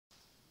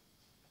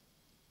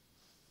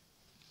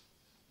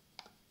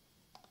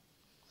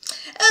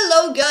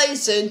Hello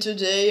guys, and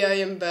today I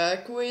am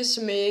back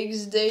with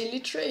Meg's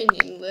daily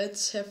training.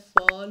 Let's have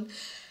fun and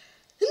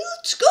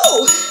let's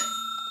go!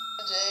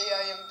 Today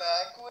I am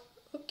back with...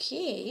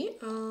 Okay,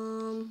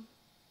 bam.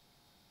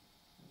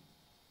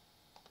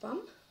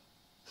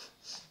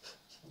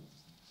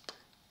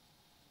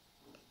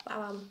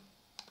 Bam.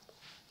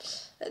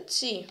 Let's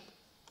see.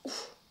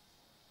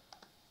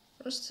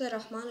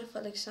 Rahmanov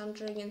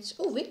Alexander against...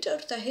 Oh, Victor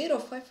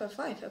Tahirov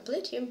 555. I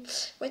played him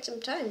quite some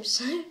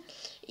times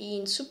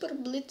in Super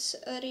Blitz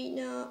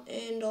Arena,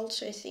 and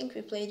also I think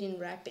we played in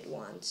Rapid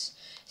once.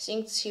 I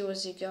think he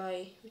was a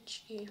guy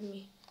which gave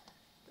me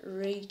a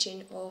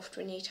rating of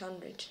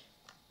 2800.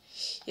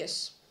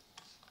 Yes.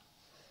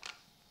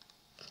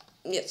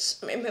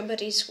 Yes, my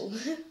memory is full.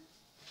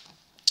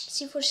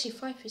 C4,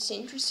 C5 is an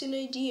interesting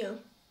idea.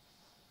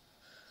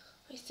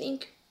 I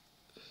think...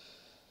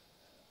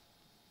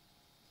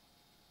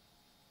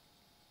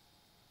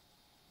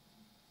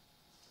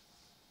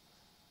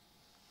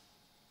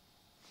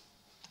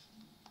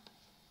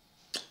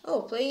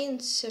 Oh, playing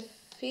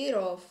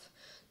Sefirov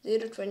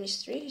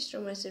 023, he's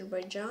from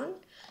Azerbaijan.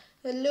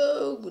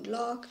 Hello, good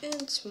luck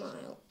and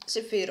smile.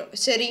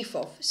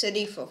 Serifov.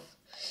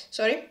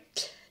 Sorry.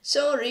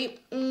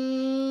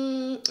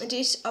 It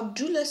is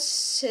Abdullah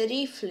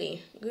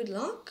Serifli. Good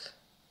luck.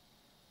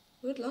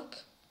 Good luck.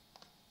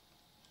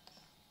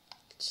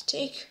 Let's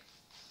take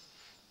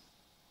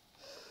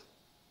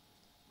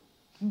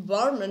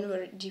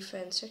Barman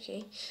defense.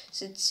 Okay,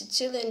 so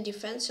Sicilian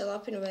defense,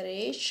 Alapin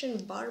variation,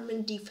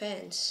 Barman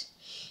defense.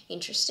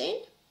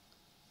 Interesting.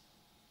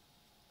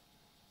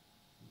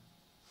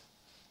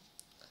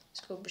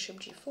 Let's go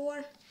Bishop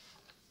G4.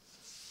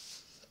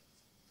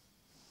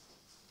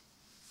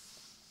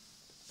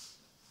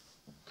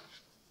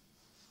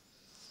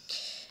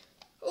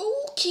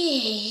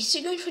 Okay,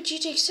 so going for G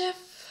takes F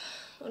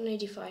or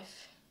 95.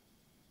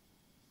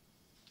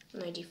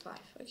 95.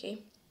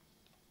 Okay.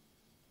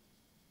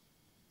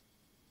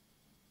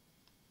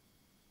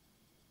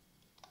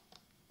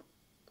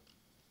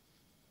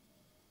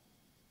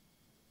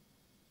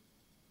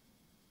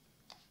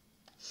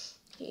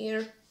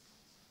 Here.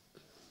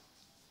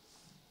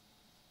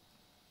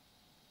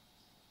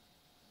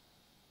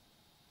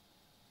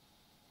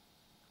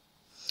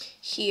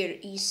 Here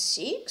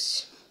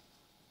E6.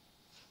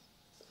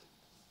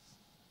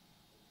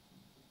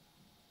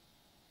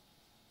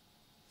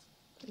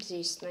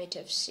 This knight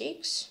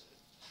F6.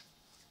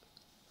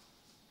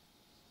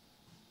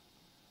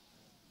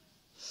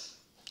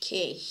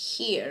 Okay,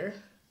 here.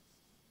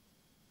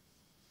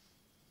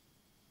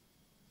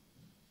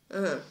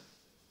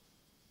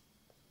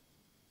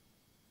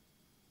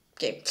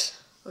 Okay,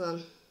 hold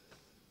on.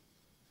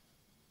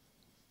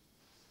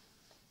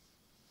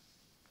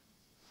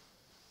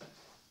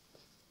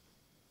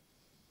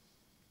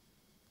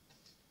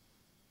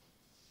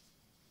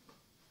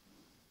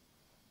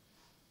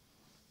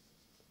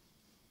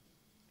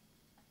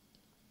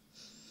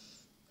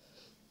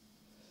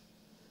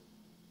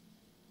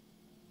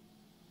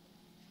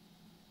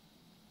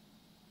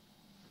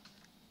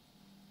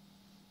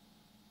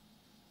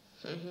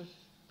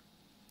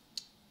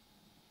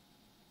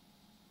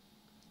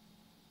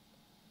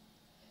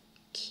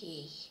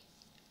 Okay.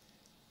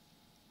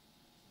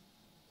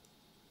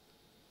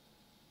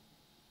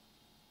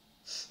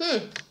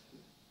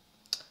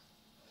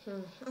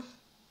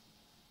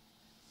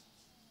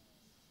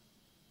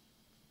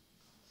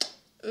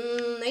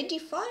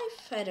 95,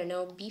 I don't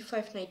know,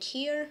 B5 knight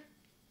here.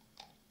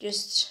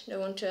 Just don't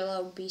want to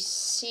allow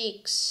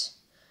B6.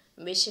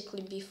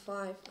 Basically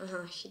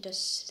B5. He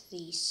does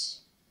these.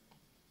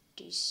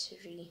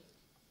 D3.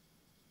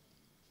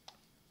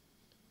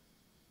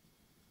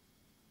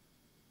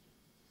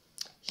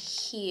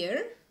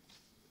 Here.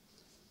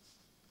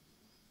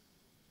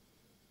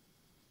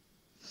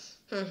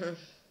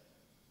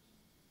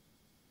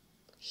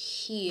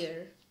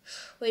 Here.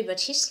 Wait,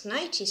 but his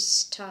knight is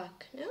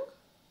stuck, no?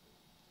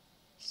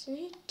 Isn't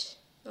it?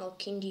 Oh,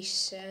 King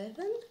D7.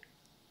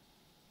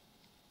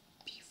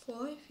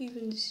 B5,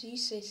 even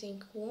this I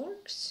think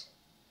works.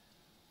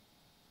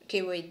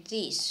 Okay, wait,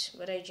 this,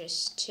 but I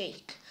just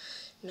take.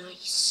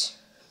 Nice.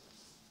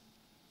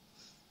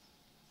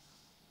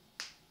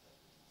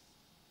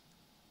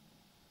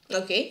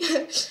 Okay,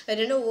 I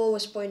don't know what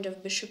was point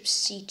of Bishop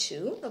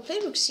C2. I'll play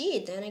Rook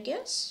C8 then, I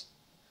guess.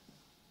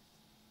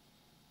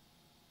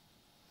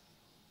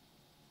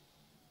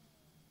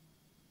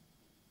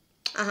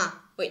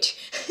 Wait,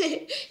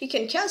 you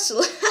can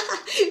castle.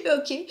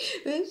 Okay,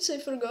 oops, I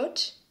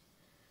forgot.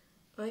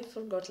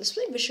 Let's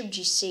play Bishop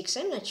G6.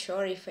 I'm not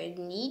sure if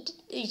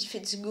if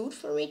it's good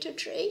for me to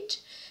trade.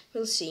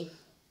 We'll see.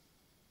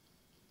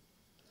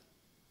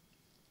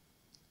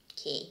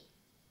 Okay.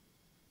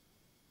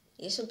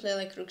 Yes, I'll play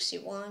like Rook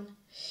C1.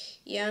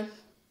 Yeah.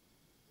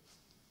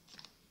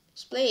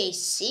 Let's play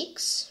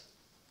A6.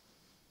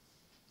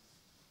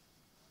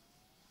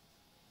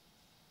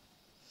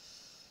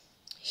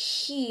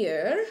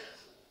 Here.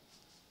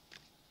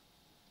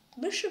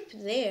 Bishop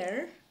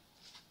there.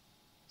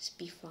 It's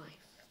B5.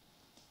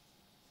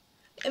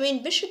 I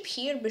mean, bishop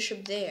here,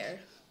 bishop there.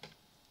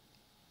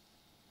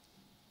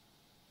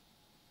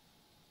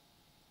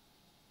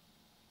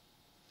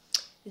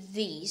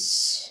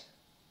 this.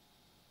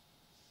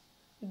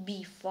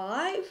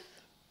 b5,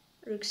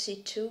 rook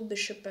c2,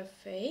 bishop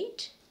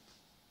f8.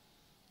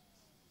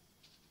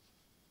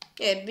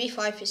 Yeah,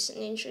 b5 is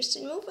an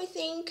interesting move, I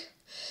think.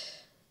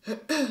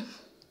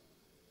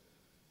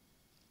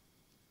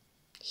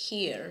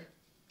 Here.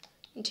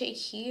 And take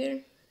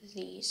here,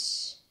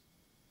 this.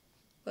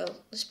 Well,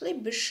 let's play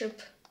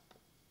bishop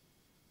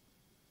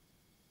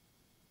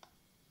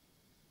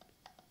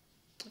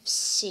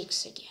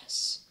f6, I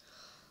guess.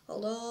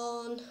 Hold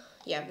on.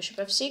 Yeah, bishop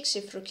f6,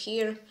 if rook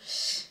here.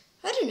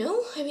 I don't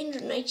know, I mean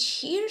knight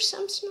here,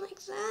 something like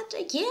that,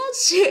 I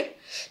guess.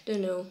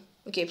 Don't know.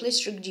 Okay,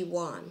 place rook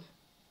d1.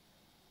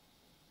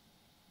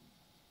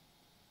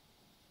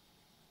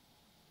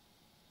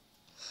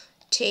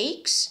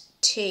 Takes,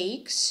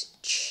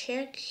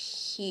 check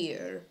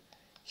here.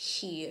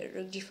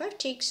 Rook d5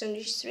 takes on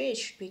h3, it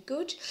should be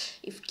good.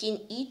 If king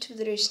e2,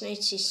 there is knight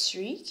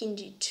c3, king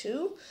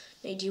d2,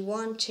 knight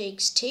d1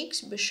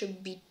 takes,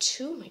 bishop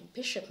b2. My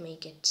bishop may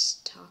get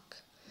stuck.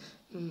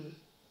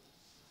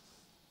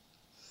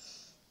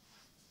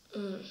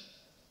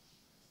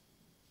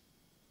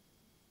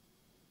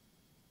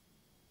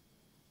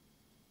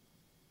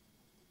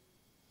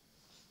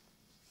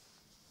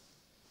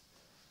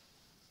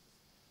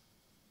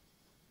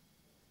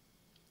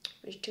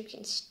 Retook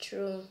is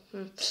true.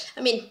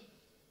 I mean,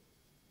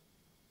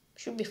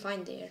 should be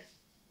fine there.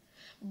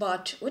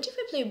 But what if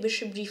I play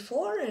bishop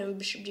d4 and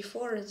bishop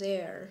d4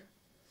 there?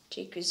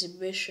 Take as a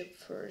bishop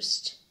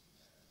first.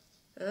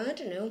 I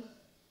don't know.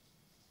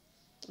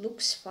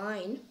 Looks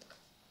fine.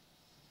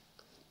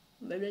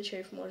 But I'm not sure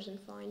if more than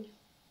fine.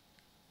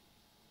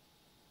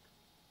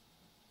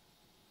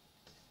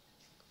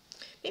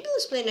 Maybe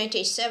let's play knight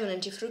a7,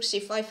 and if rook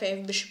c5 I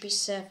have bishop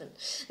e7.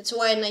 That's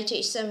why knight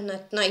a7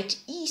 not knight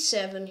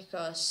e7,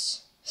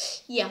 because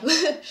yeah,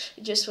 I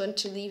just want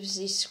to leave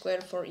this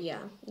square for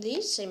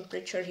this. I'm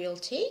pretty sure he'll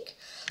take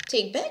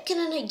back, and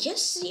then I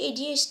guess the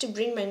idea is to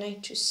bring my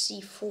knight to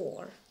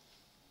c4.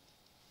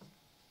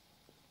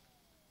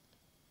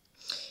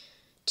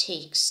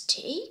 Takes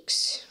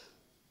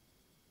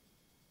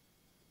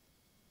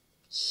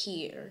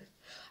here.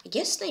 I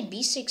guess knight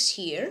b6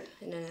 here,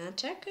 and an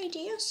attack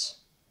ideas.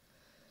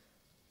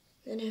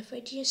 Then I have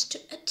ideas to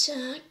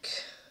attack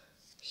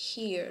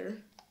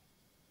here.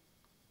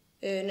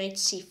 Knight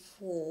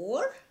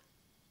c4.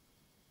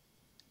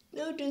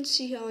 No, I don't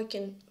see how I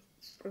can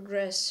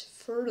progress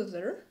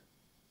further.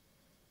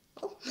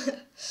 Oh,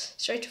 let's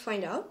try to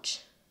find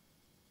out.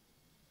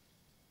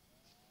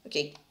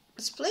 Okay,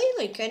 let's play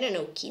like, I don't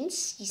know, king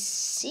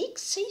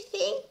c6, I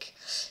think.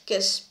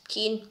 Because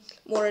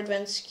more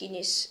advanced king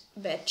is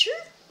better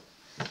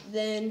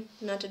than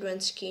not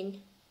advanced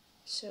king.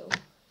 So,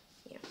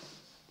 yeah.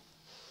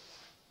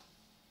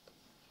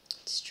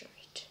 Let's try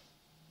it.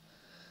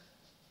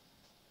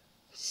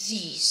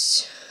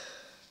 These.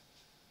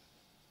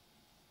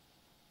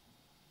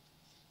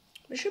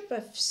 Bishop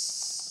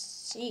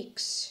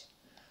f6.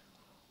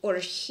 Or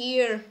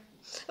here.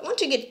 I want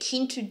to get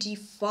king to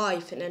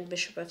d5 and then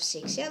bishop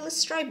f6. Yeah,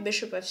 let's try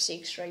bishop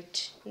f6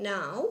 right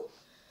now.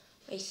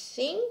 I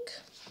think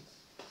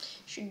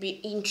should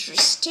be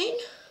interesting.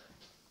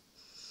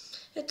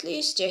 At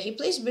least, yeah, he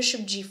plays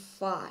bishop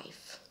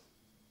g5.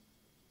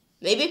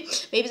 Maybe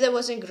that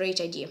was a great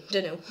idea.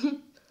 Don't know.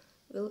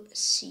 We'll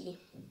see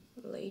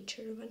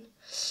later when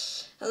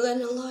I'll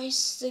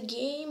analyze the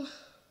game.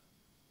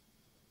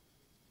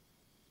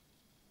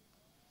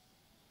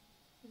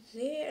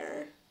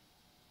 There.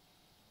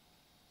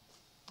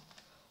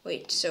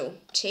 Wait, so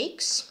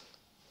takes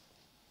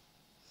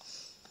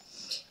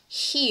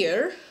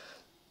here.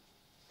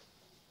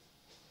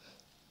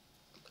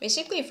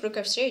 Basically, if rook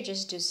f3, I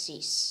just do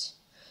this.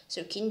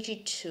 So king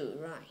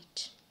g2,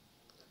 right?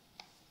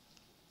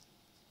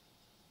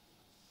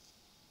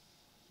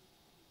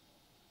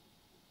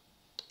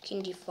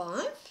 King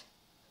d5.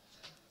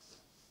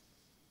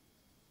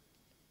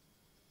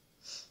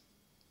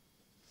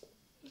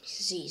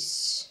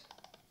 This.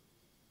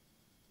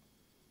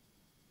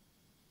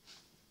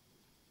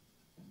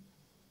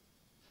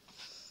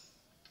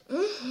 I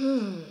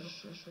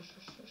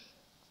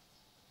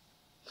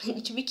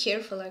need to be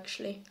careful,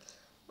 actually.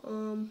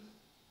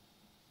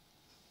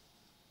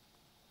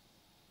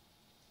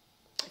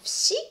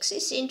 f6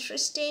 is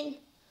interesting.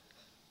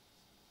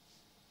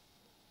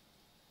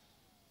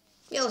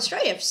 Yeah, let's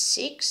try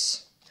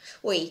f6.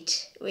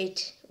 Wait.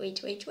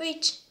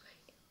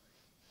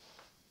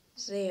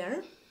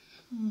 There.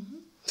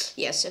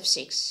 Yes,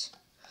 f6.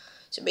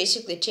 So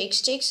basically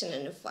takes and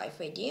then f5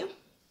 idea.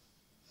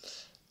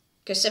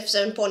 Because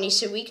f7 pawn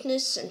is a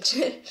weakness, and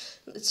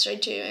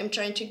I'm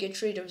trying to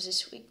get rid of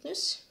this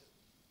weakness.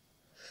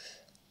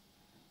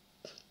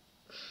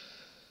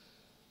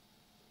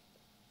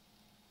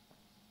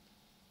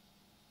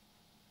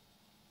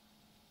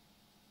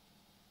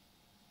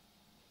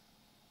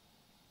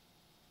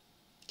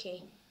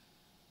 Okay.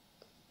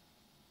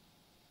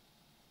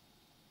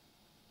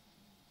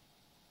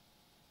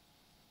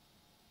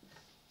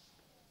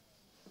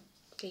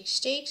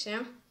 Takes,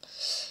 yeah.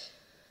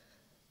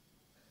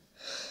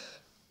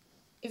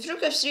 If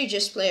rook f3,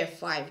 just play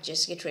f5,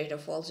 just get rid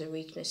of all the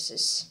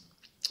weaknesses.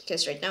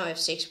 Because right now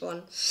f6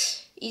 pawn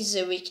is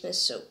a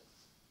weakness, so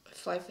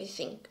f5 I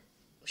think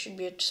should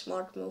be a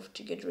smart move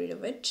to get rid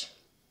of it.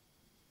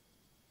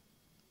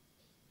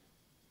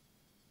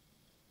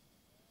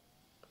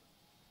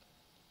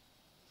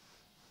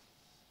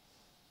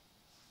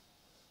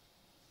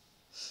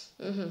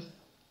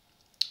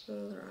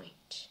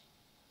 Alright.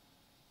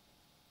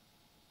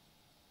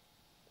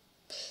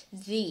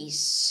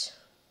 These.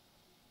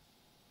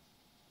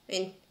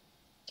 And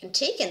can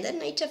take and then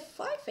knight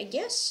f5, I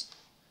guess.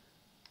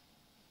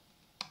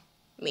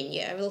 I mean,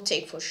 yeah, I will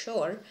take for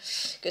sure.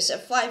 Because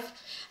f5,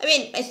 I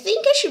mean, I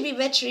think I should be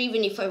better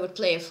even if I would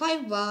play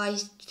f5, but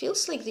it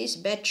feels like this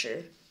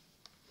better.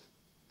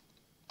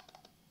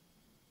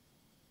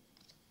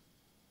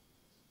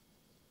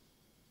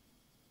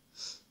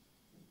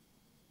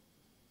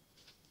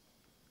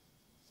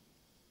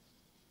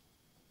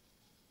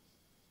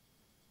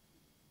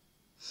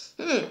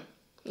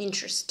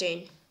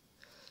 Interesting.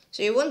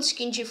 So you want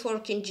king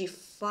g4, king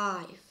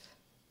g5.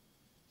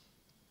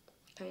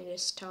 Kind of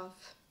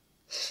stuff.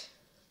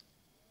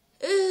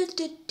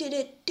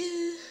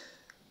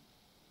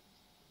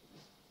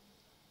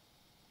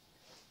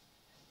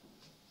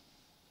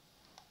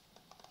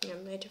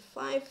 Knight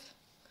f5.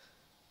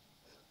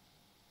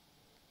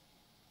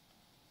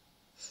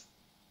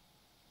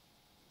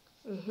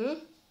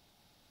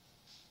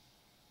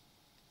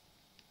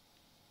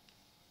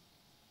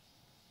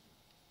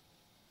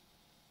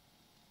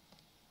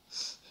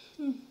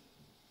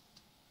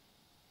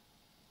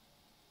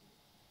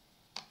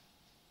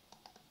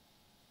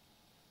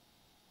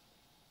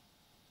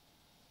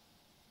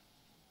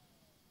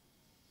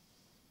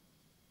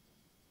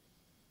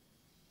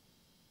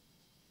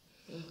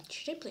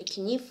 Should I play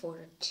king e4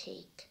 or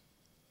take?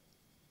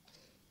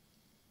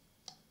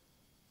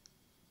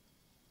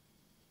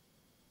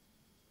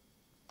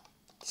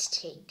 Let's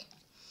take.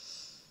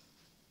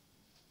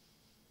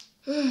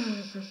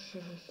 Well,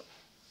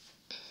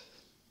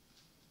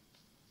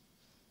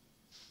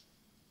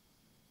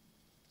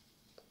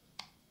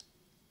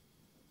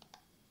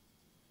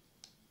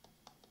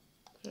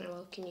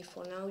 king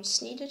e4 now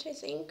is needed, I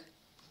think.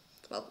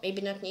 Well,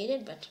 maybe not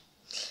needed, but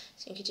I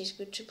think it is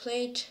good to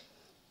play it.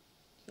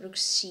 Rook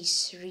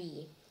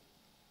c3.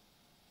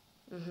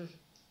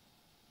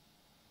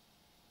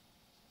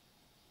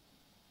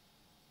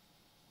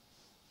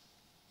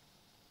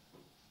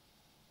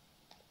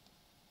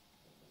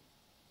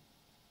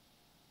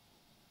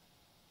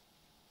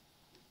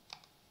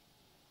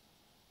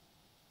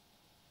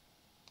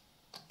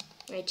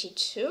 Knight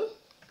e2.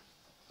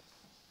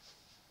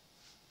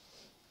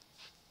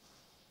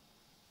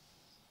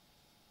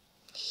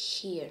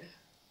 Here.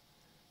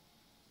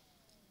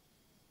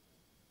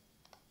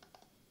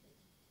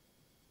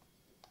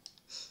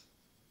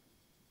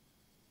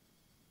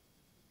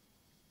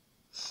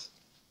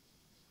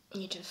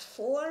 Knight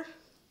f4.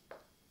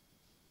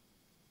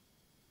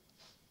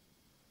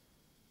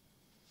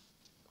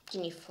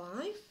 King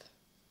e5.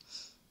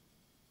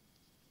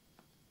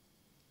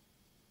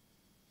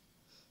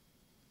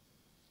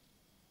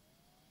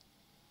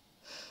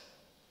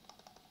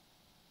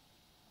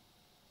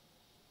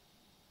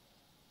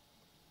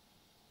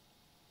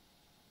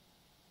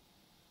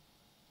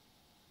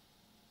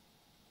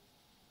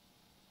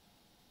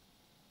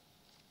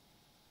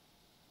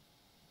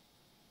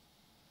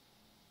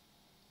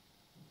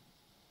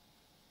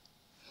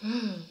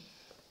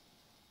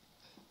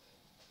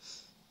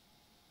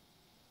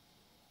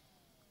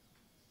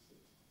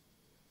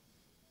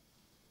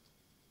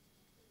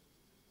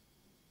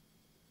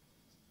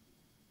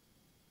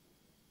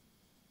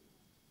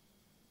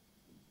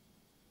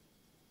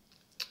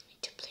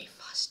 To play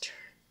faster.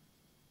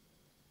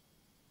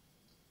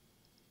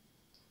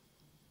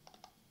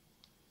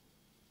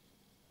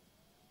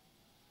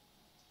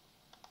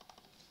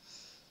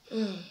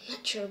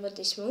 Not sure about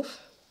this move.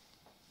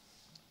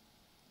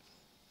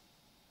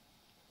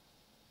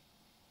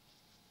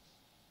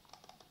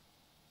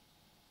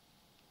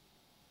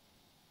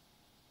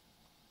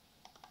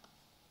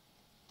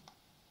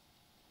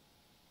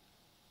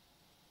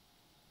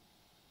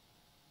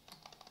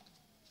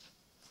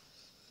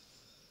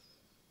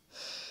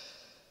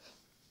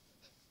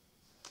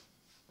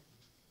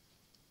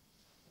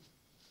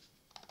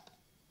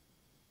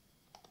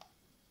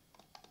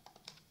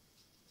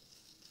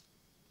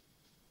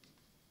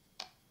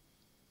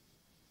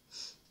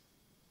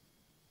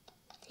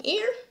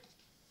 Here.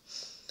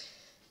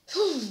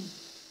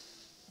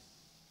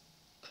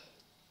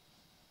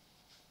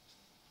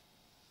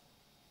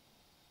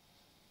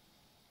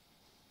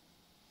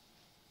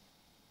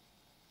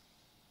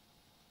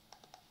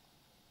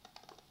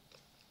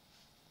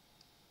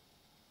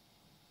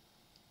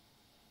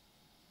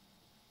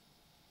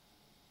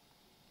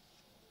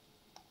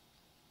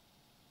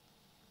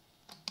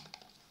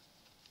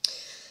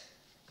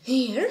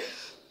 Here.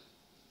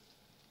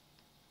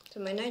 So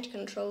my knight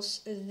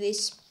controls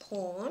this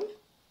pawn.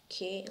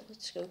 Okay,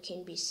 let's go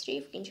king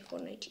b3, king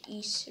g4, knight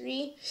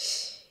e3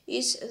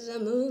 is the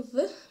move.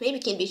 Maybe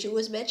king b2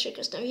 was better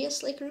because now he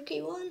has like rook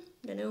a1.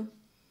 Don't know.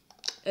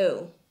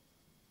 Oh.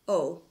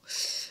 Oh.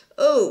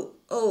 Oh.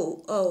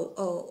 Oh. Oh.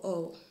 Oh.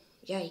 Oh.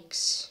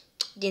 Yikes.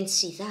 Didn't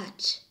see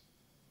that.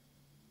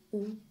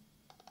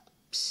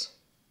 Oops.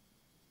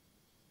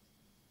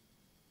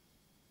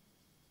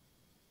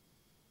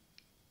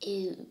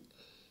 Ew.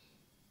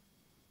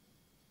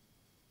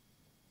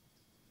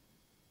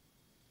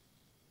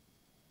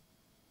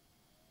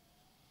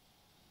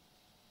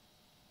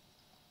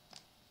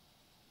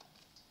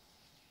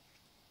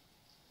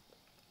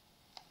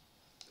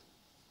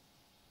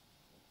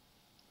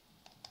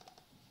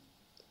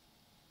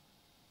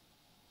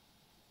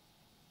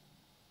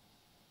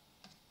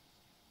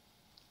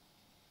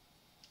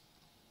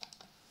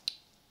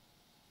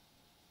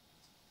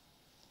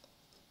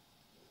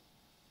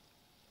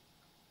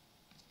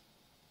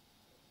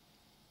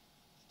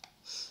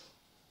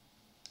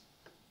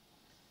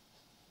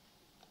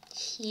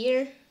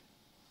 Here.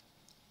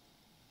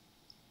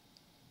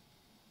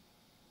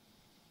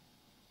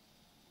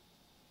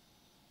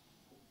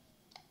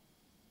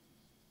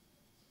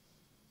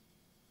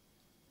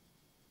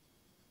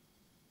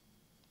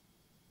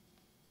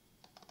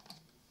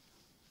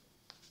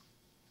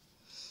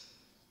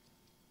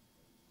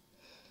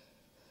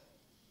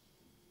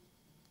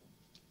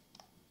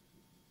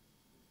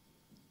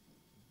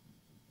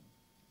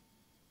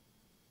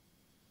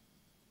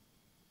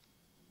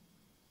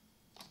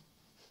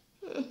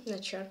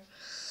 Not sure.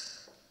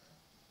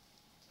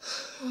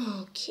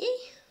 Okay.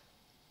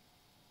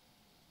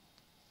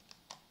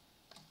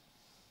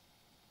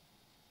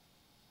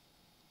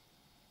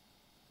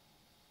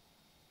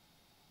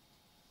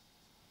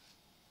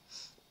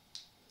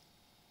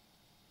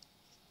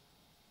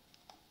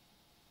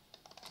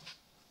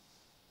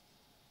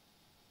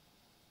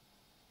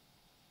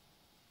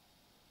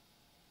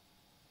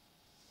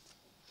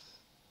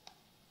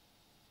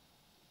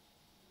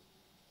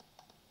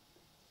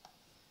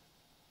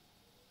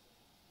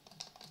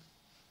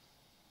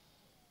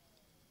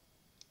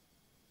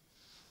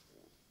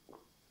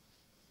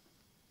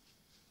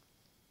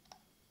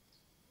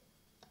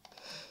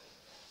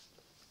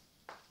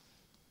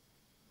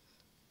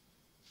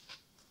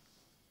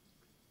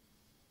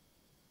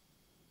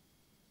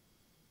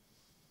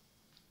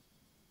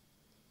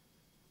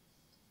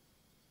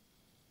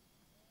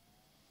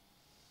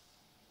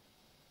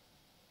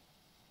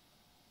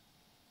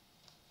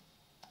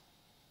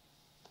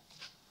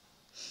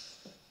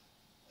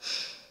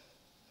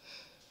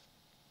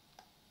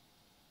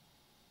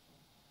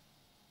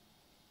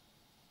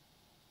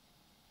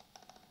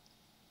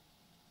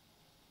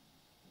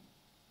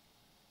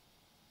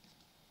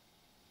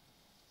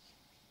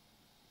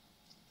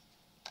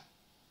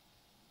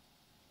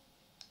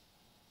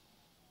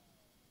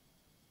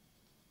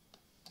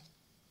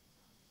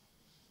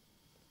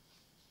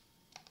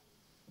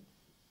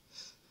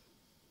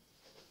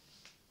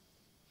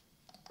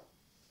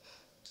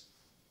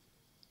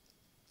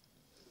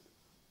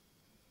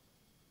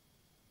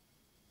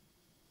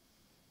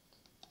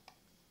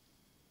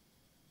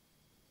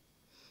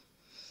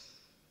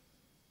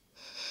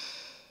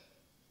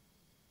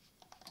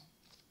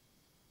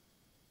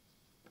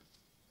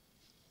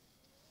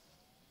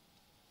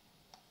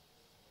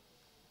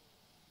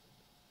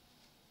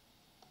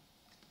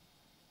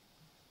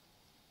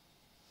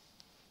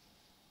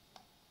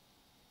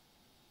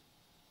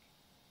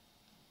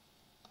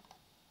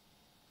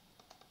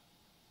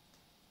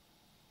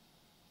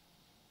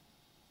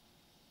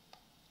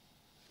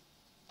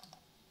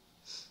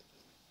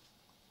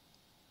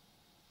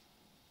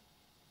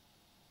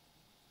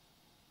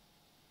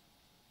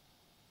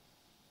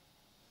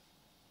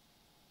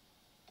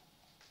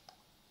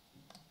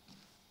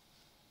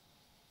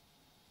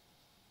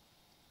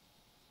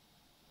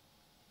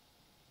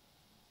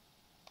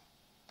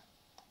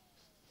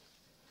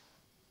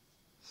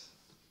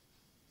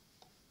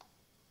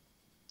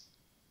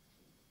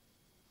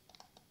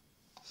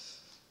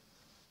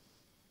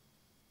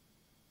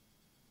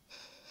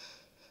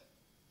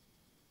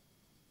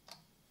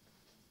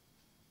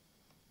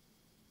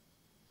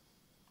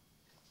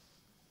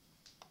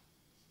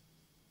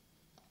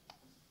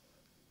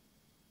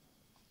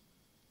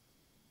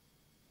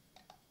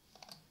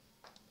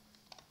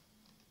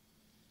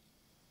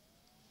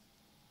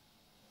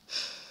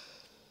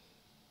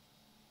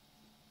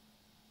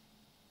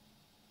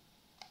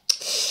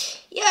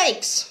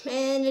 Yikes,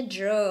 and a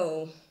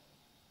draw.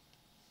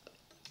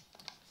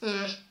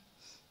 I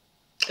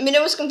mean, I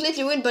was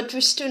completely win, but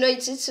with 2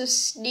 knights, it's so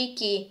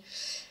sneaky.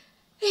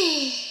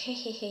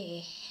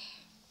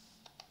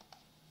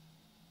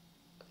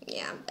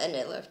 Yeah, and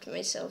I left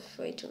myself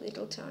way too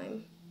little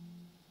time.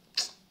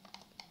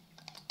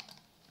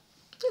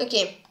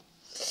 Okay.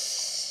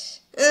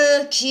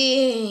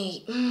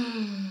 Okay.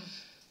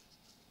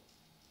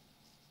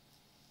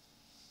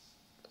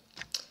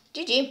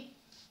 GG.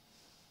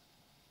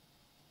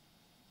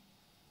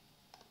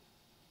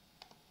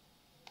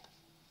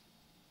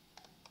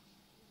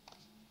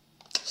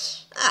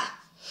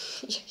 Ah.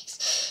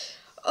 Yikes.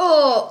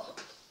 Oh,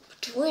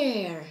 but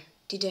where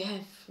did I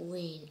have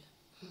win?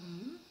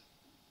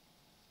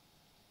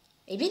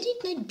 Maybe I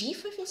did knight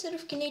b5 instead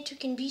of king a2,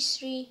 king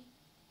b3.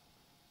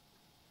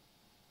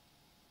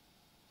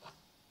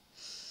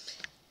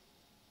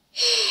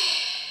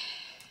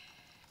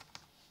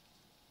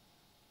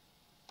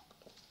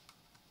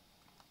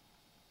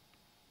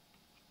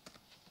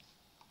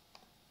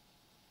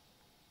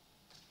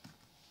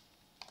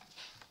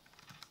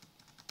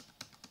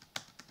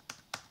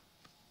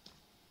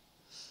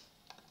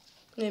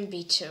 and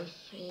b2,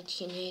 and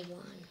king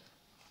a1.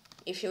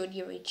 If you would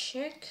give a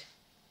check,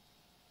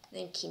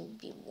 then king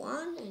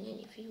b1, and then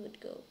if you would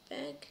go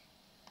back,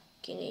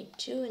 king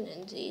a2, and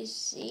then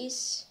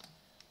this,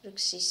 rook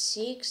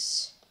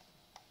c6.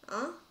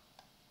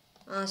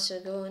 So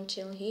go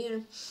until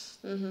here.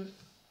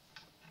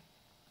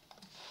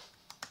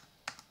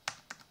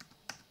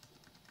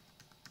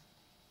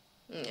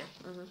 Yeah,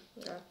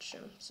 gotcha.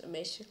 So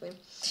basically,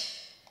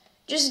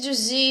 just do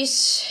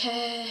this.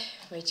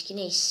 Wait, king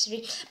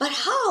a3. But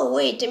how?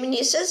 Wait, I mean,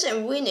 he says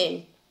I'm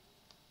winning.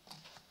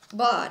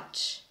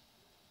 But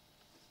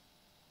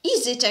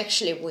is it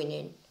actually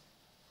winning?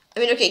 I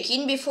mean, okay,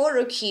 king b4,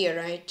 rook here,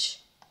 right?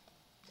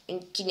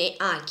 And king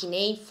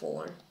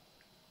a4,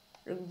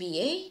 rook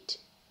b8.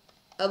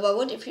 But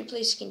what if he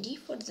plays king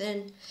d4?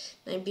 Then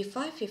knight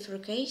b5, if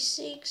rook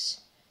a6,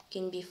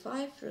 king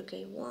b5, rook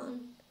a1,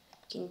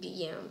 king b,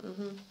 yeah.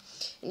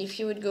 And if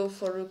you would go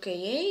for rook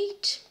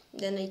a8,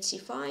 then knight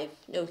c5,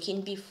 no,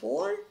 king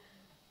b4,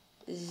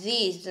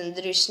 this, then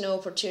there is no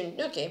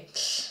opportunity. Okay.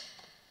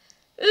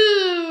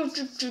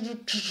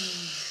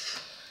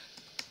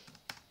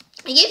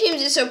 I gave him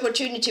this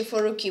opportunity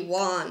for rook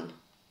e1.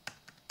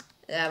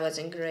 That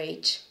wasn't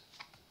great.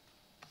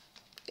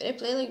 Can I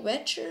play like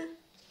better?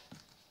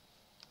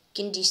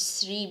 King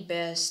d3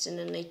 best, and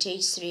then knight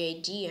a3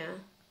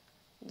 idea.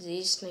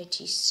 This knight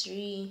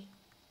e3.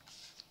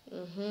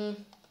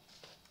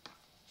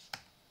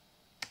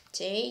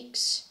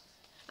 Takes.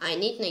 I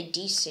need knight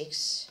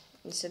d6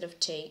 instead of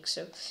take.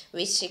 So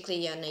basically,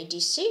 yeah, knight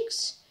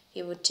d6.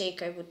 He would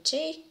take, I would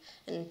take,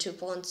 and 2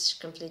 pawns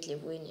completely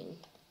winning.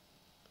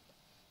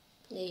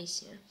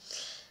 This, yeah.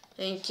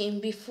 And king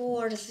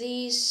before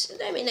this.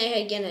 I mean, I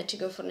again had to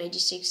go for knight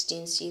d6.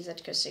 Didn't see that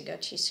because I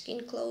got his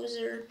king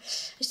closer.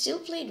 I still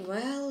played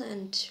well,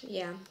 and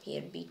yeah,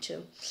 here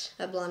b2,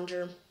 a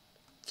blunder.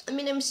 I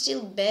mean, I'm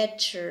still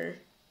better.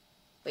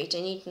 Wait, I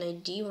need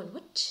knight d1.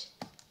 What?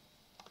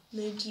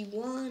 Knight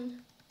d1.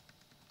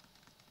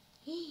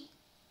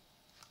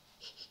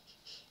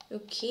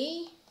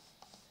 Okay.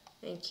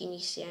 And king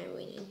e3, I'm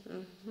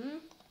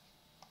winning.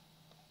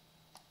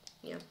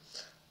 Yeah.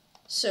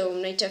 So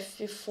knight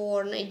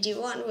f4, knight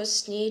d1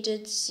 was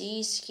needed.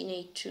 This, king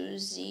a2,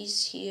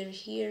 this,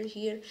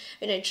 here.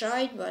 And I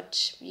tried,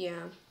 but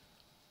yeah,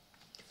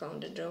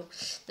 found a draw.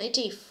 Knight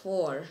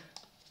a4.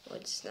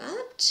 What's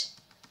that?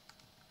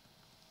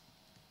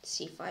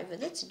 c5, but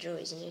that's a draw,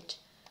 isn't it?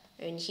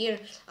 And here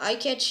I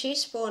catch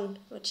his pawn,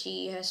 but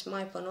he has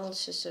my pawn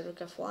also. So rook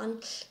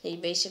f1. He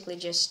basically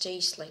just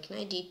stays like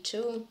knight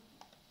d2.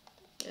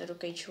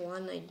 Rook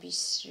h1, knight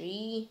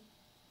b3,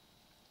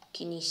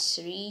 king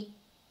e3.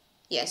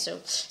 Yeah, so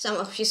some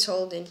of his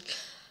holding.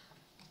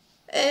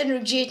 And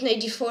rook g8,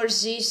 knight d4,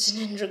 this, and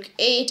then rook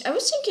 8. I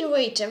was thinking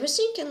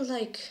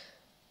like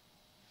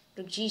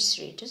rook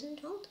g3, doesn't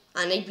it hold?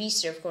 Knight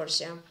b3, of course,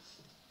 yeah.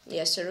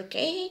 Yeah, so rook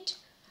 8.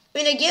 I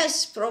mean, I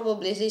guess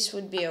probably this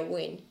would be a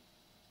win.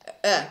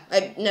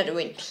 Not a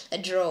win, a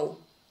draw.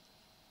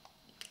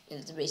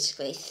 It's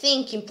basically, I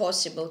think,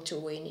 impossible to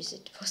win. Is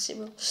it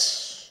possible?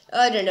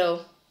 I don't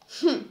know.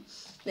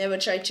 Never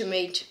tried to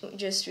mate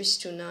just with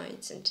 2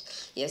 knights, and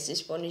yes,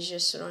 this pawn is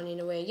just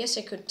running away. I guess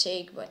I could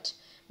take, but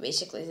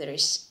basically there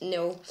is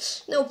no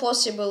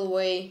possible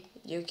way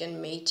you can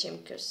mate him,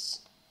 because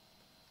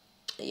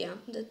yeah,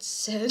 that's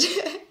sad.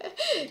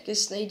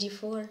 Because knight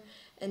d4,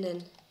 and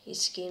then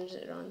his king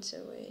runs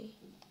away.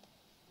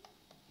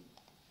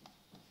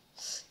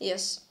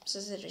 Yes, so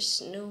there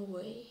is no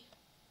way.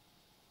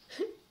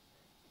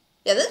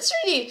 Yeah, that's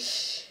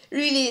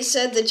really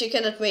sad that you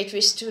cannot mate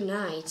with 2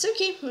 knights.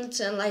 Okay, let's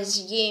analyze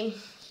the game.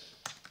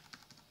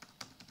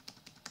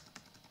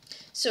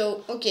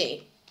 So,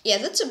 okay. Yeah,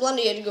 that's a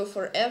blunder. You had to go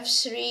for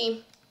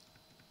f3.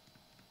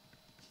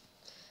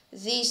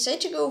 This, I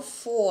had to go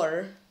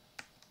for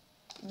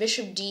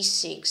bishop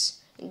d6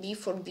 and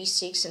b4,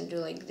 b6 and do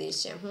like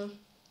this, yeah.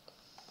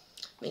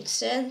 Makes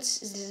sense.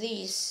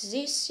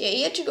 This. Yeah,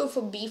 you had to go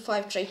for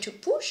b5, try to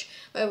push.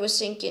 I was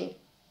thinking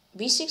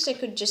b6 I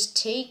could just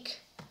take.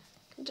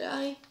 Could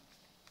I?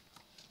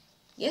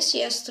 Yes,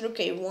 rook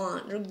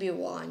a1, rook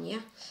b1,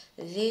 yeah.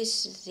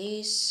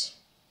 This.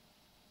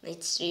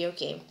 Knight 3,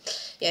 okay.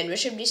 Yeah, and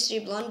bishop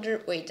d3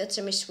 blunder. Wait, that's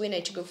a miswin. I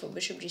had to go for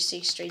bishop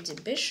d6, trade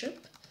the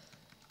bishop.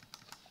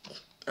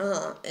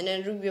 And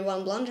then rook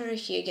b1 blunder.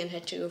 He again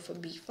had to go for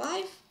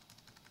b5.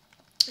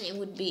 It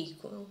would be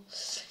equal.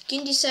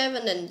 King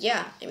d7, and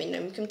yeah, I mean,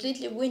 I'm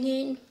completely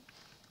winning.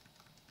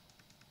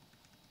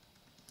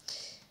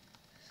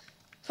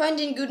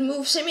 Finding good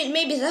moves. I mean,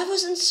 maybe that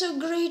wasn't so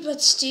great,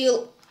 but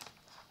still.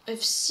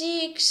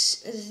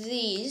 f6,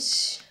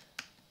 this.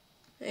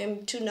 I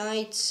am 2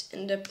 knights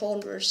and a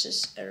pawn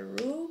versus a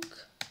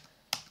rook.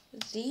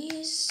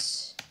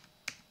 This.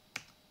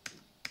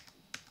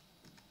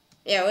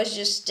 Yeah, it was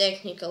just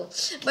technical.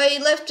 But he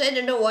left, I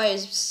don't know why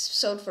it's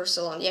sold for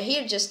so long. Yeah,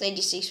 here just knight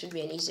d6 would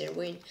be an easier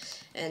win.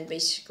 And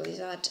basically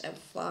that,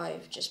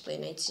 f5, just play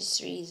knight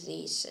c3,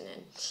 this, and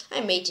then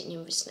I mated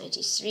him with knight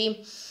e3.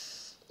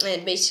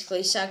 and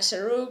basically sacks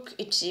a rook.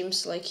 It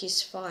seems like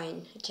he's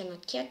fine. I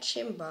cannot catch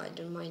him, but I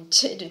don't mind.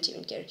 I don't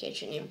even care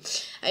catching him.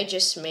 I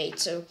just made.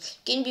 So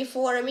king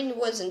b4, I mean, it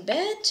wasn't bad.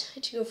 I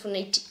had to go for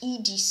knight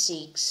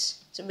ed6.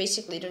 So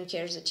basically I don't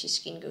care that his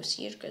king goes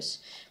here, because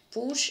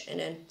push, and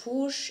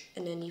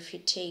then if he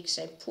takes,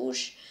 I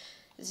push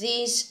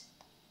this,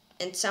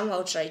 and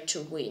somehow try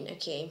to win.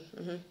 Okay.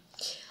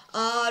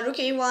 Rook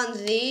a1,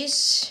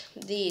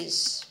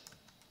 this.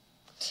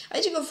 I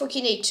had to go for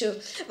king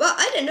a2. Well,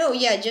 I don't know.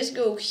 Yeah, just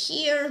go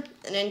here,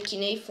 and then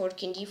king a4,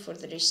 king d4,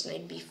 there is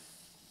knight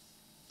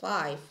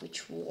b5,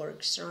 which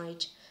works,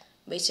 right?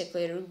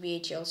 Basically, rook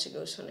b8, he also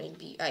goes for knight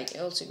b. I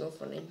also go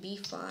for knight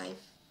b5.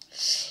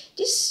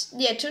 This,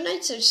 yeah, two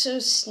knights are so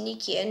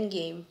sneaky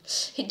endgame.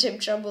 In time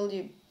trouble,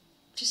 you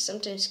just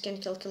sometimes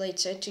can't calculate.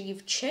 So I had to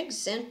give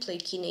checks, then play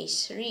king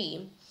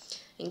a3,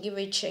 and give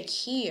a check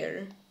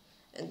here,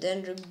 and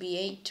then rook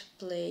b8 to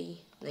play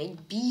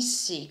knight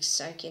b6,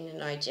 sacking a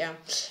knight, yeah.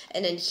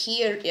 And then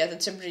here, yeah,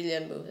 that's a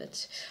brilliant move.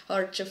 That's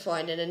hard to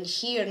find. And then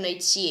here, knight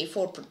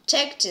ca4,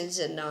 protecting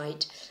the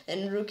knight,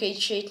 and rook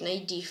h8,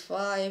 knight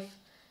d5.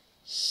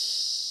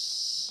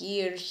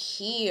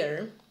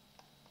 Here.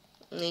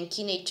 And then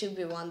king a2,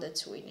 b1,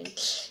 that's winning.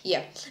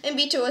 Yeah, and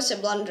b2 was a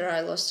blunder.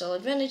 I lost all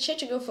advantage. I had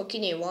to go for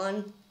king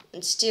a1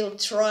 and still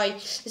try.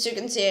 As you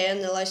can see, I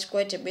analyzed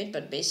quite a bit,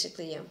 but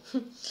basically, yeah.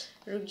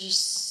 Rook g.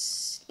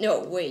 No,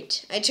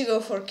 wait. I had to go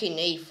for king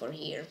a4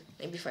 here.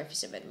 Knight b5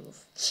 is a bad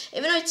move.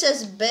 Even though it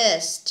says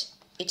best,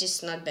 it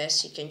is not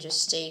best. You can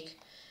just take,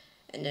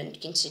 and then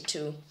king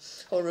c2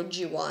 or rook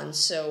g1.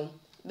 So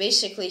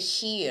basically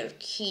here,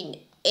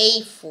 king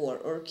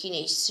a4 or king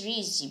a3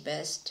 is the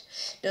best.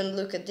 Don't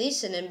look at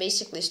this, and then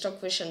basically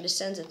Stockfish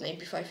understands that knight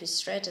b5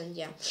 is threatened,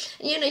 yeah.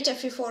 And here knight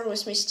f4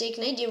 was mistake.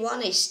 Knight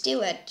d1, I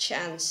still had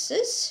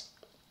chances,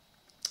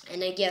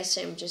 and I guess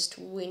I'm just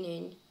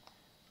winning,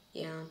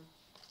 yeah.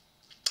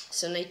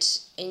 So I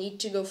need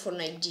to go for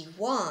knight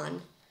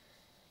d1,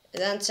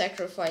 then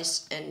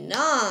sacrifice a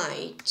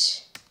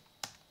knight.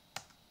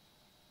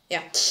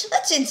 Yeah,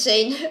 that's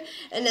insane.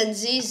 And then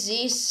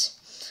this.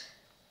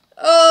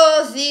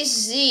 Oh,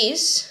 this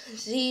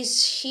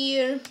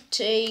here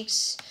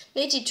takes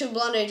knight e2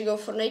 blunder to go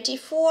for knight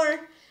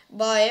e4,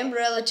 but I am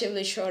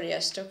relatively sure, yeah,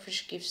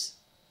 Stockfish gives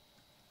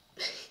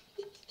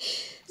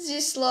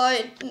this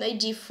line, knight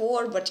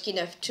d4, but king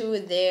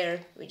f2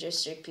 there, we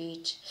just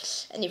repeat,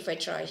 and if I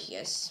try,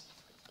 yes.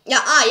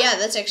 Yeah, yeah,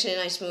 that's actually a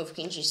nice move,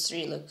 king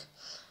g3, look.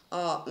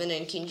 And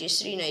then king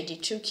g3, knight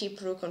d2,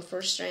 keep rook on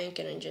first rank,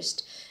 and then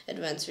just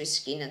advance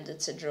with king, and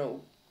that's a draw.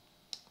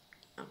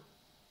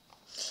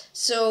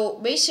 So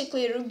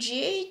basically rook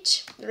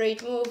g8,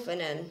 great move,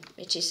 and then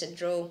it is a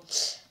draw.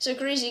 So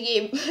crazy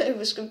game. I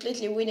was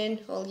completely winning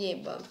all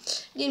game,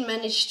 but didn't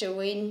manage to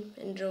win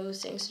and draw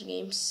thanks to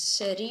game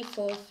serif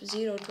of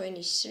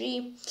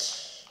 0-23.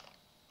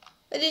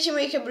 Did you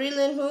make a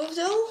brilliant move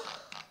though?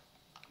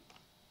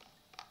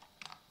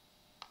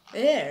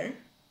 Where?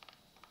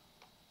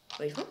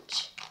 Wait,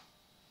 what?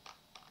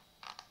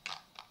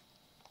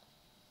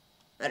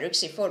 Rook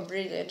c4,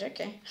 brilliant,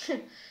 okay.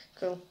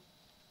 Cool.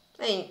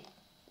 I mean,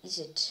 is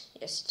it?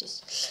 Yes, it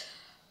is.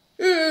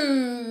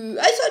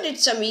 I thought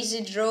it's some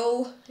easy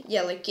draw.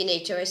 Yeah, like king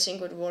a2 I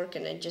think would work,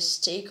 and then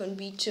just take on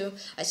b2.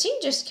 I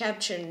think just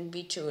capturing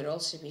b2 would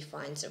also be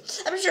fine. So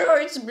I'm sure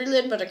it's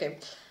brilliant, but okay.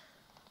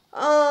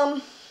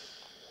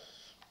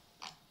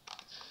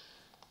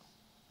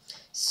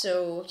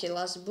 So okay,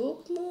 last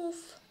book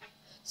move.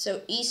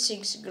 So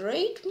e6,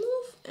 great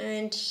move,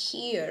 and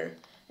here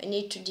I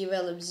need to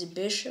develop the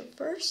bishop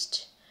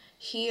first.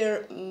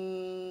 Here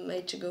I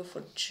had to go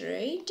for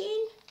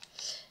trading.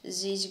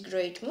 This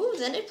great move.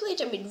 Then I played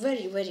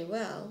very, very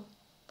well.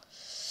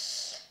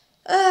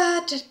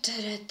 Yeah,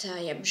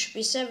 bishop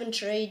e7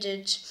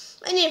 traded.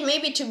 I need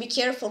maybe to be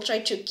careful, try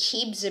to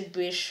keep the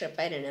bishop,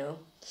 I don't know.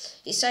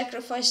 He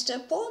sacrificed a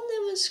pawn,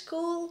 that was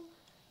cool.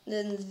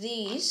 Then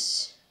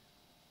this.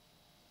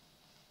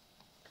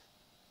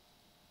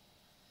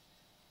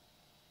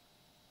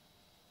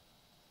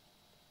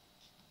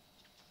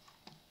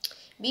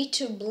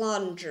 b2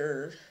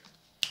 blunder.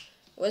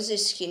 Was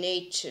this king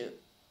a2?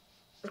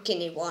 Or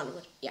king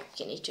a1? Yeah,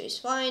 king a2 is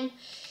fine.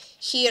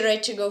 Here I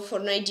had to go for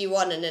knight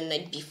d1 and then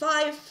knight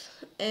b5.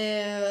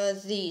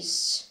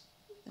 This.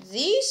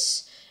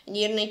 And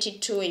here knight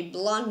e2, a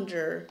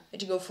blunder. I had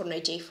to go for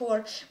knight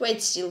a4. Well,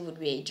 it still would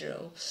be a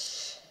draw.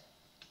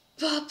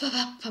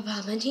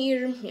 And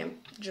here, yeah,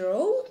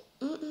 draw.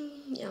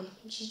 Yeah,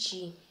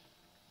 GG.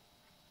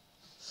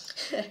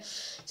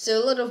 So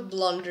a lot of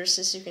blunders,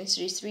 as you can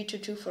see.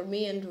 3-2 for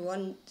me and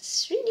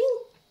 1-3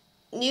 nil.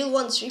 Nil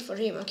 1-3 for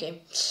him.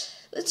 Okay,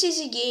 let's see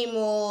the game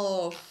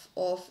of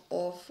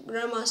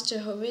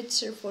Grandmaster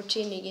Howitzer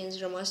 14 against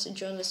Grandmaster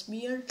Jonas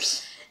Beer.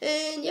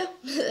 And yeah,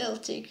 I'll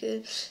take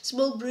a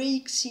small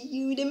break. See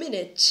you in a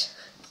minute.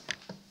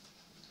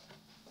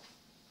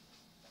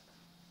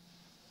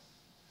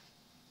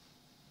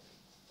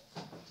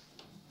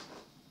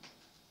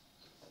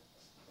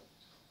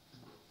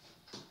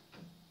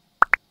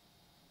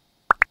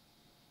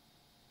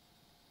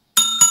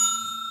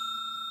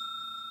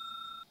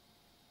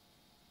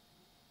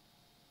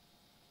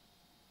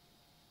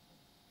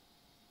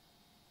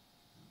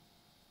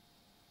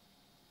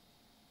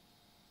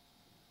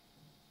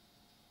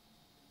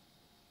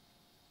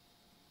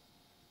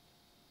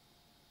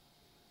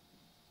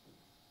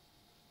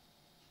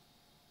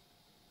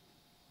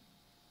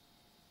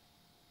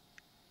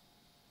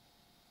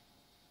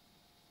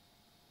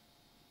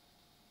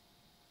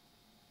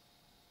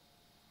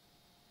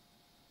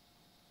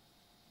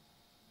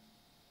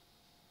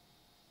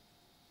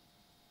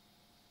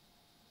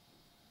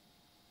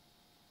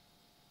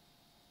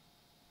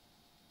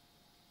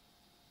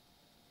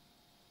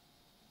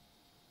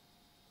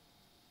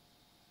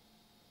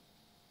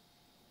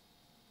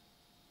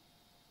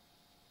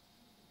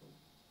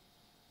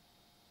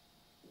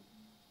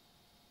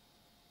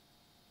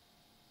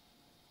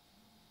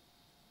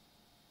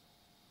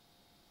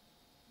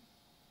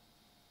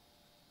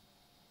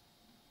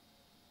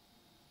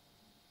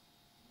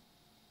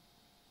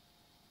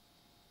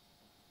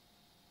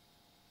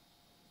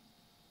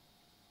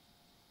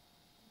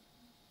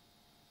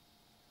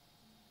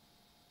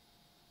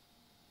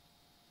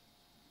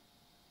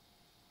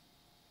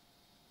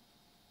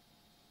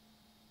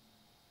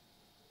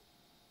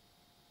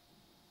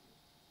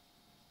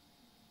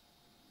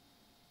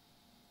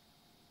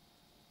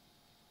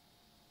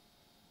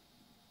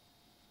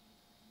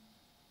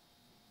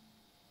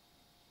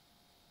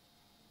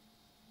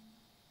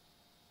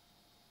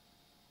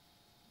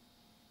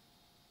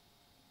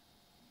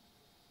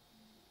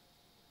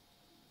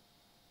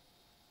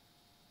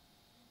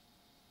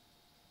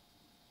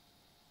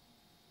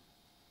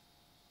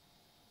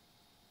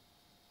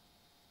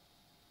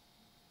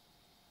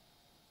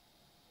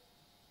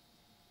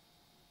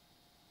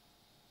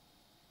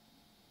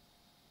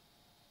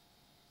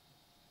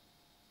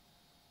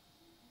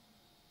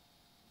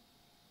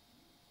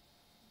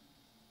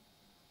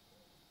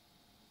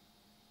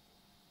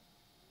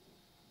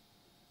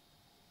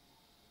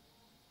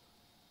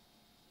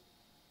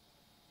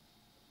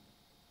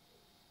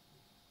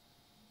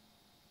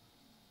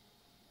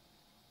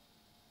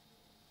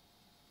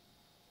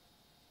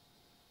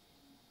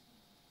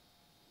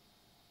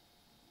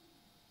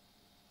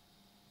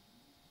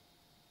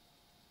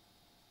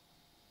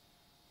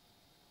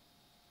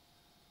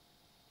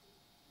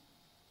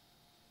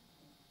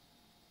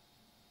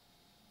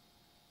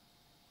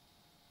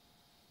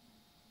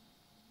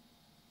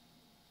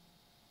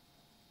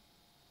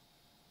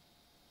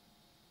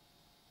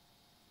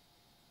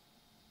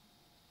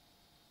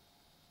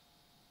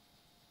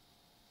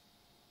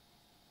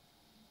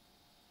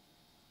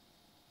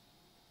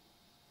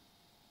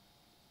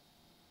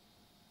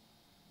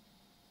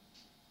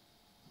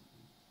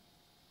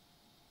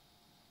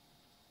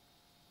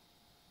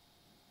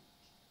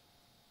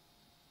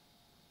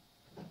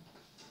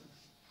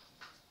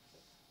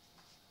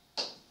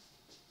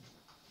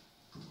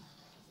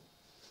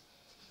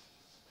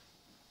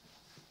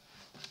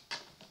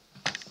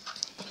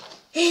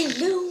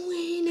 Hello,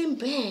 and I'm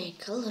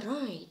back.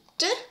 Alright,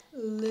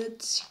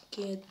 let's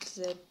get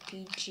the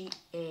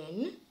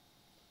PGN.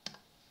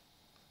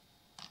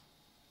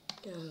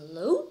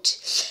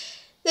 Download.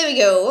 There we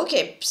go.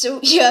 Okay, so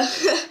yeah.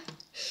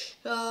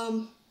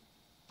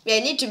 Yeah, I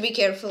need to be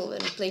careful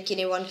when I play King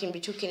A1, King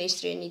B2, King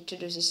A3. I need to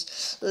do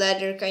this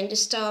ladder kind of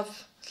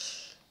stuff.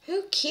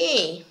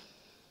 Okay.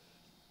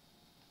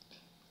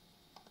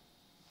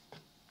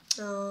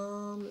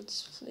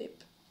 Let's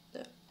flip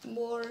the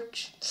board.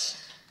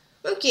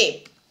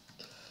 Okay.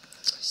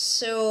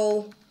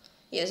 So,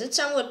 yes, it's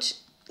somewhat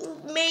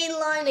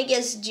mainline. I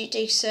guess G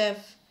takes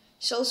F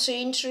is also an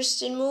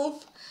interesting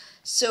move.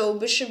 So,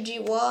 Bishop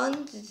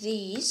D1,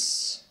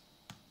 this.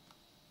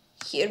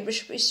 Here,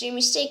 Bishop E3,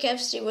 mistake,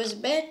 F3 was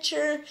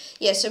better.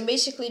 Yeah, so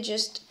basically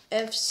just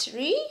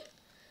F3,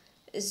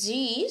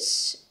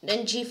 these,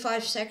 then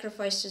G5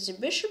 sacrifice to the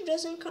bishop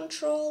doesn't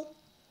control.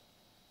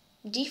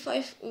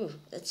 D5, ooh,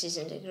 that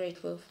isn't a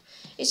great move.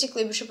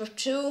 Basically, Bishop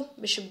F2,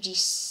 Bishop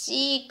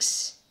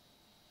D6,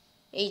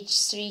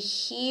 H3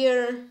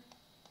 here,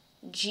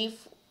 G4,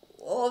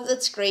 oh,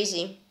 that's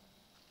crazy.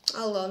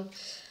 Hold on.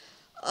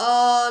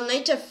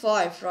 Knight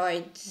F5,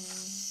 right,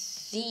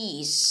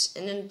 these,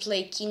 and then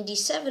play King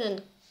D7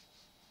 and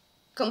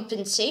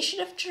compensation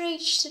after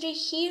H3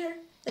 here.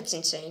 That's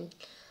insane.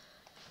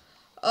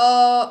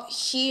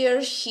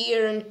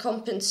 Here, and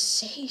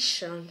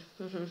compensation.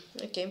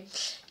 Okay.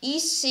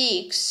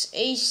 E6,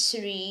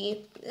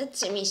 A3,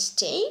 that's a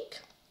mistake.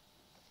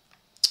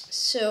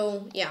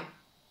 So, yeah.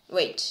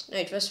 Wait, no,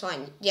 it was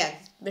fine. Yeah,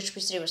 Bishop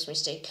E3 was a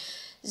mistake.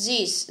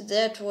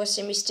 That was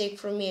a mistake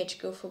for me. I had to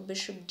go for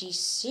Bishop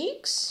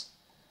D6,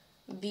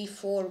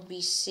 B4,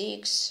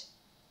 B6,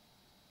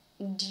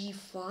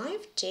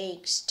 D5,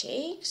 takes,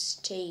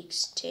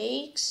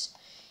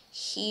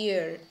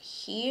 here,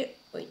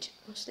 wait,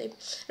 no sleep.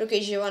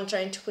 Okay, G1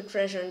 trying to put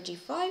pressure on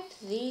D5,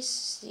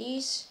 this,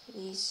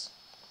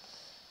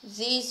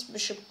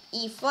 Bishop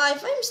E5,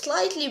 I'm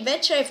slightly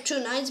better, I have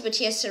 2 knights, but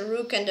he has a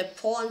rook and a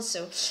pawn,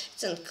 so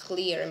it's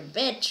unclear, I'm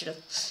better,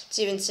 let's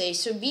even say,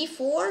 so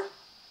B4,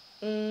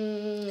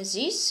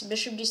 this,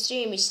 Bishop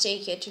D3, a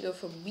mistake, he had to go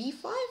for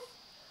B5,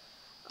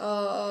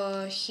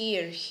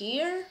 here,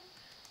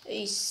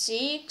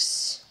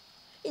 A6,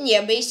 and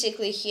yeah,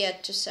 basically he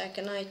had to sack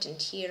a knight,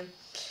 and here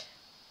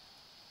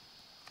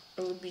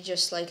it would be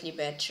just slightly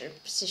better.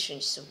 Position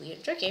is so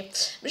weird. Okay,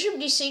 Bishop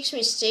D6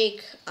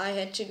 mistake. I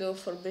had to go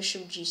for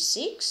Bishop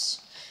G6,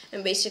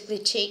 and basically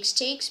takes,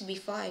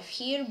 B5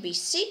 here,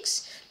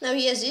 B6. Now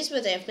he has this,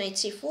 but I have Knight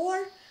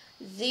C4.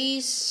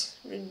 This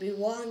would be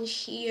 1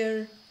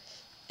 here.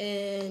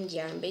 And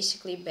yeah, I'm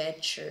basically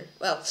better.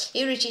 Well,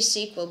 here it is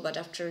equal, but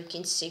after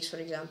King 6, for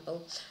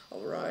example.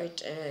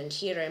 Alright, and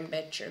here I'm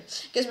better.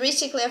 Because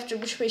basically after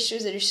Bishop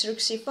H2 there is Rook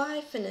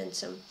C5 and then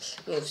some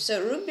moves.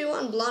 So Rook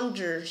B1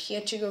 blunder, he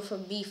had to go for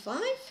B5.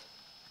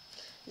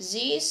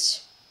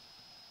 This,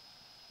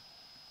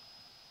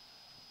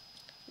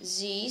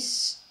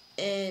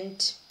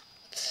 and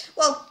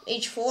well,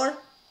 H4.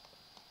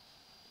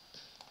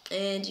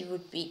 And it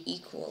would be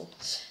equal.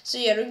 So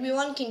yeah, Rook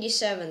B1, King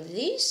D7,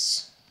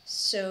 this.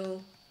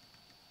 So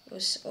it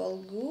was all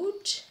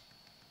good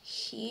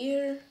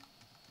here.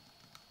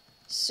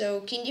 So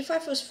King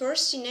D5 was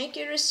first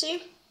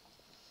inaccuracy.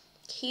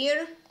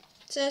 Here it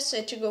says I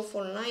had to go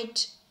for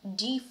Knight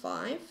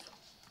D5.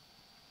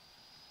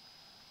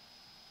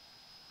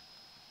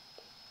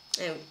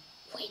 And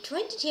wait,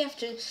 why did he have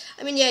to?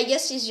 I mean, yeah, I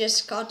guess he's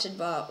just caught it,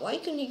 but why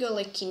couldn't he go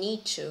like King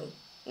E2?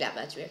 Yeah,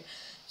 that's weird.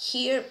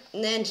 Here,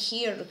 and then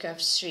here, Rook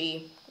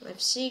F3,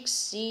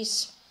 F6,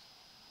 these.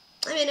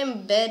 I mean,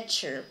 I'm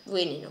better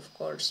winning, of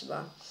course,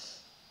 but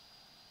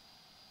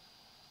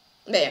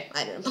yeah,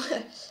 I don't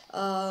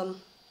know.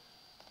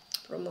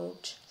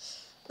 Promote.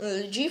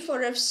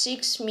 G4,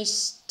 F6,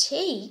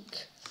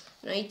 mistake.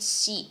 Knight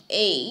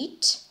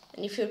C8.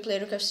 And if you play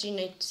Rook F3,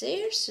 Knight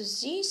there, so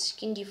this,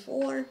 King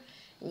D4.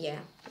 Yeah,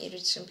 here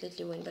it's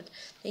completely win, but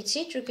Knight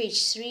C8, Rook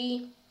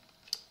H3.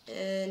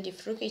 And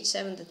if Rook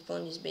H7, that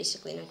pawn is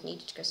basically not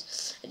needed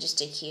because I just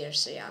take here,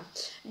 so yeah.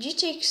 G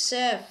takes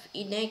F,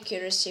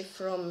 inaccuracy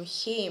from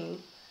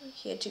him.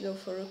 He had to go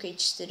for Rook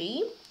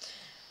H3.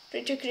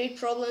 Try to create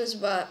problems,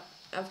 but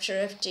after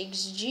F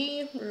takes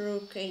G,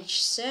 Rook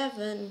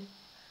H7,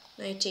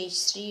 Knight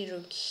H3,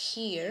 Rook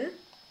here,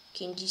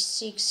 King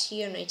D6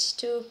 here, Knight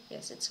C2.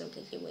 Yes, it's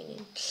completely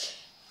winning.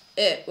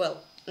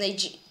 Well, Knight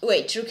G,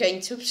 wait, Rook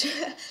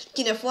H2,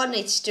 King F1,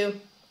 Knight C2.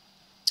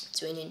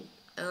 It's winning.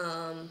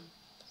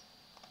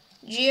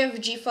 GF,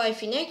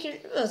 G5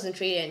 inaccuracy, wasn't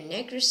really an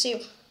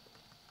inaccuracy.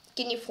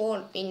 King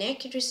E4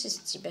 inaccuracy,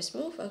 it's the best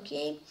move,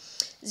 okay.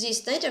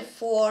 This Knight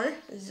F4,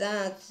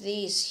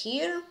 this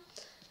here.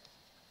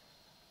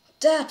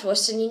 That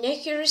was an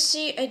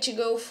inaccuracy. I had to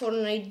go for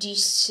Knight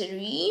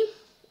D3,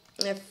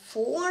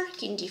 F4,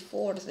 King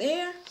D4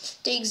 there.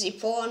 Takes the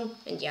pawn,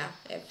 and yeah,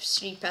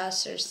 F3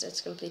 passers,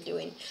 that's completely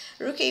win.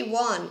 Rook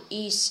A1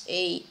 is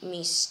a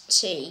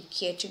mistake.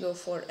 He had to go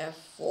for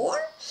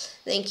F4.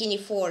 Then King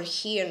E4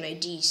 here,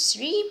 Knight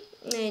D3.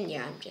 And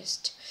yeah, I'm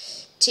just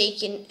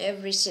taking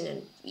everything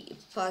and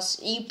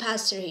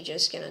pastor, he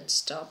just cannot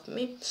stop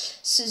me.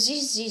 So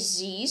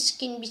this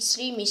can be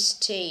 3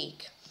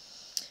 mistake.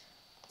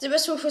 The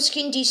best move was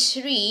king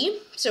d3,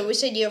 so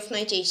with idea of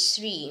knight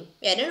a3.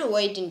 Yeah, I don't know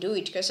why I didn't do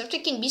it, because after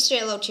king b3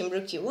 I allowed him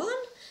rook e1,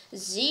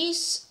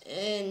 this,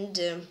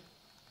 and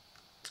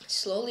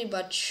slowly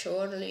but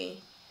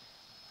surely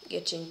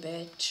getting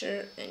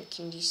better, and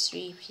king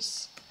d3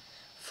 he's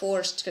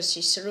forced because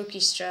his rook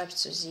is trapped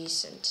to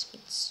this, and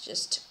it's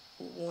just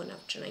 1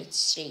 after knight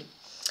 3.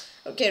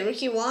 Okay, rook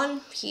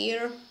e1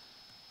 here,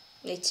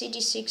 knight c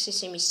d6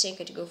 is a mistake, I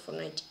had to go for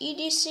knight e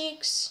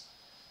d6.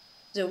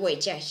 So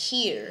wait, yeah,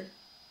 here.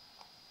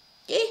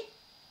 Okay,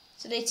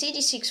 so knight c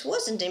d6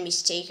 wasn't a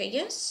mistake, I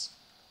guess.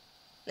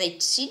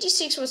 Knight c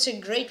d6 was a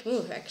great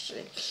move,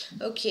 actually.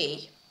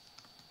 Okay.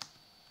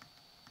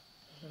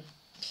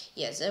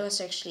 Yes, that was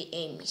actually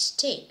a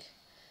mistake.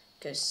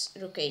 Because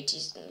rook 8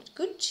 is not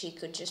good, he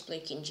could just play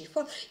king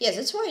g4. Yeah,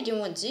 that's why I didn't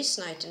want this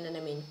knight, and then I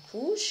mean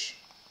push,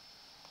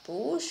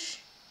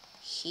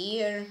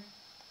 here,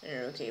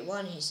 and rook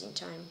a1, he's in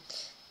time.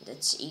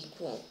 That's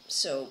equal,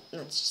 so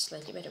not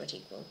slightly better, but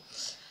equal.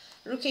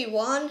 Rook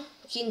a1,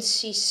 king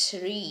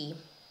c3,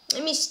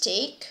 a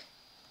mistake.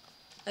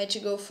 I had to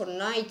go for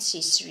knight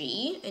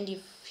c3, and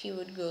if he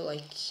would go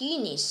like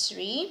king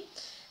e3,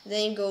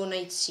 then go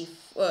king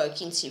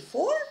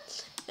c4,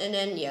 and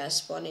then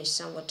yes, pawn is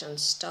somewhat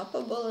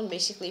unstoppable, and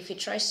basically if he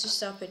tries to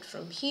stop it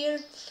from here,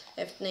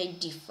 I have knight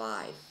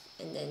d5,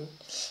 and then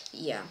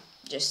yeah,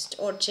 just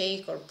or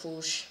take or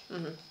push.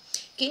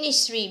 King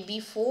e3,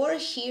 b4,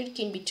 here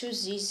king b2,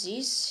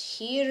 this,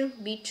 here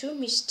b2,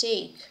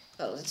 mistake.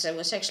 Well, that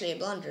was actually a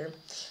blunder.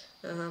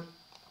 I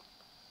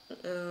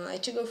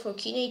had to go for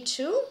king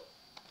a2,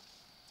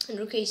 and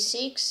rook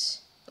a6,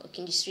 well,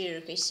 king d3,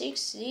 rook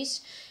a6,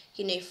 this,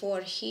 king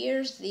a4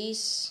 here,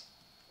 this,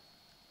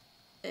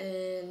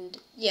 and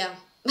yeah,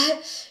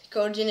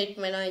 coordinate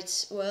my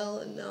knights well,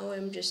 and now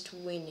I'm just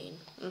winning.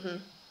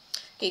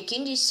 Okay,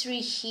 king d3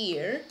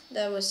 here,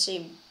 that was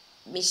a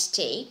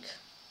mistake.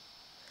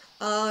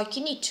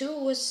 King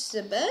e2 was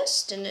the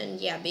best, and then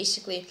yeah,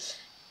 basically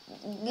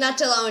not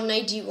allowing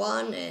knight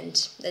d1,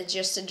 and that's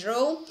just a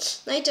draw.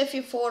 Knight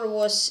f4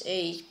 was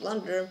a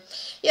blunder.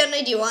 Yeah,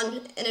 knight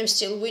d1, and I'm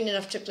still winning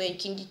after playing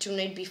king d2,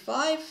 knight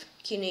b5,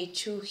 king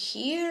a2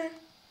 here,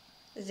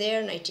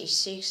 there, knight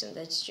a6, and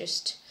that's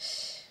just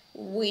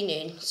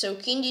winning. So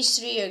king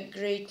d3, a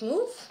great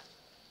move.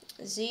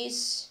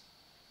 This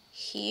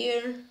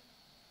here,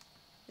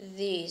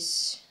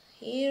 this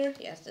here,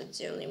 yeah, that's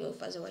the only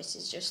move, otherwise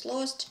it's just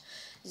lost.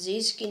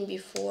 This king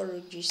b4,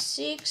 rook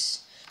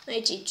g6,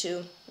 knight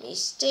e2,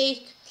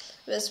 mistake.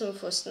 Best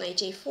move was knight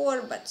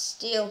a4, but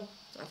still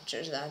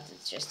after that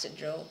it's just a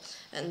draw.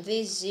 And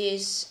this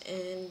is,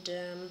 and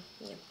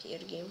yeah, here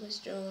game was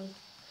drawn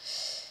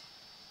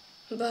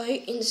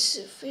by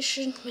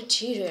insufficient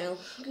material.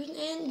 Good,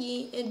 and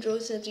he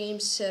draws the game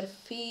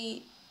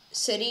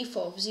Serif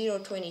of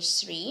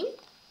 023.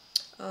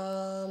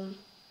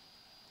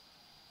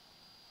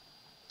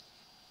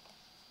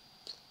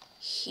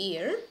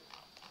 Here,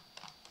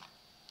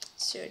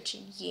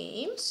 searching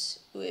games.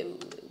 What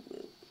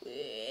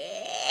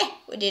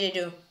did I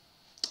do?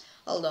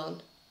 Hold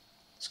on.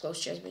 Let's close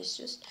chess,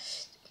 just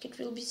it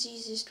will be the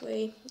easiest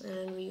way,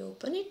 and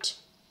reopen it.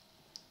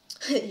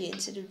 Yeah,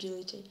 instead of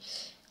deleting,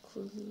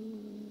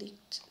 click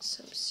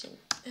something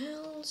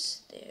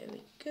else. There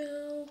we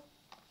go.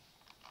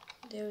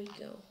 There we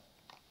go.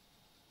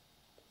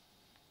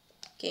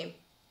 Okay.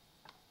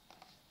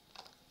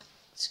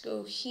 Let's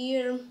go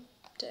here.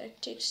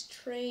 Tactics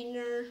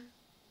trainer.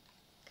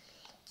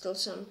 Got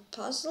some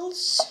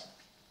puzzles.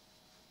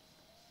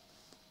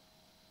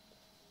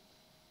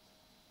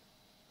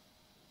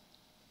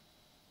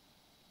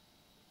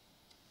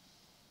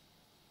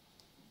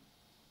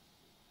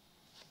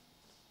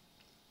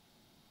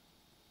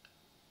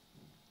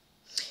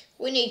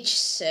 Queen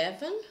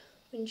h7,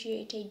 queen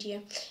g8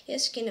 idea.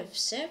 Yes, king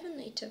f7,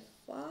 knight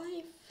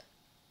f5.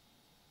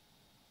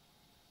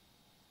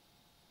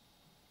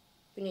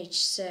 Queen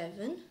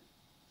h7.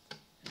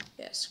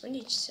 Yes, queen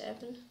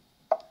h7.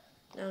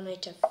 Now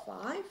knight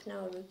f5,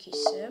 now rook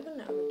e7,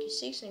 now rook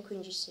e6, and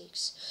queen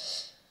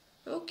g6.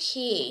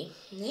 Okay,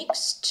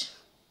 next.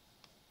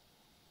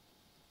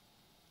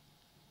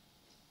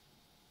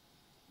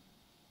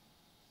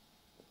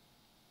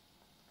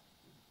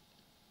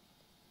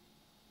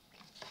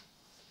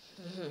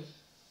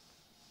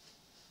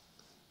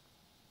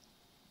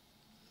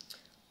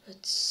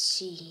 Let's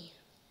see.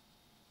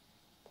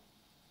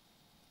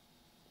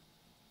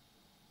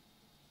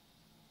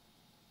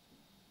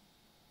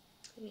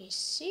 Queen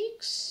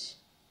e6.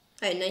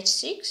 Knight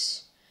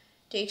 6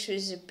 takes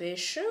with the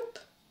bishop.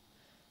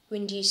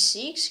 Queen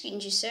d6, king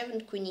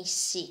g7, queen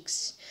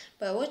e6.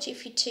 But what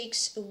if he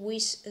takes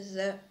with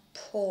the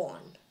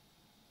pawn?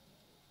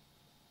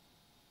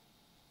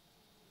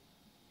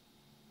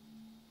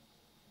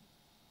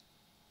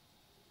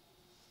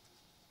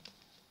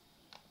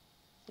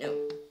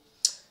 No.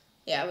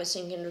 Yeah, I was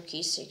thinking rook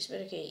e6,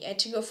 but okay. I had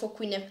to go for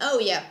queen f. Oh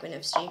yeah, queen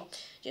f3.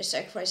 Just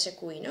sacrifice a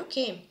queen.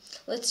 Okay,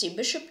 let's see.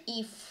 Bishop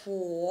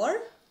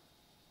e4.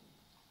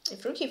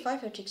 If rook e5, I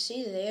have to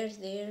see there.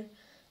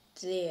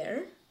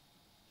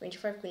 Queen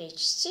g5, queen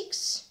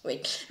h6.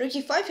 Wait, rook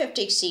e5, have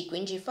takes c.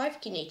 Queen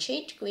g5, queen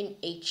h8, queen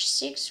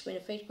h6, queen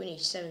f8, queen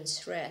h7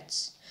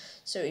 threats.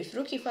 So if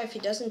rook e5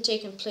 it doesn't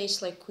take in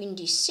place like queen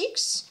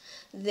d6,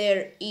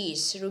 there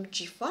is rook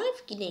g5,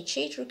 queen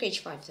h8, rook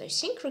h5. So I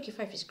think rook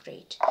e5 is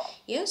great.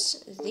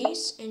 Yes,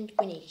 this and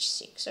queen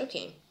h6.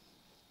 Okay.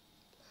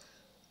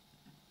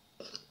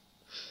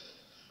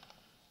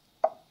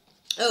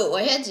 Oh,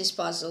 I had this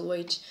puzzle.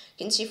 Wait,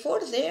 king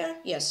c4 there?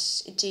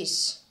 Yes, it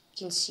is.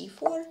 King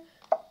c4.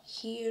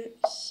 Here,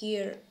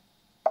 here,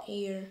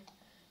 here,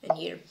 and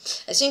here.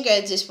 I think I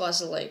had this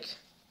puzzle like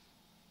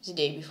the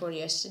day before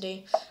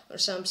yesterday or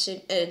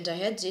something, and I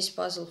had this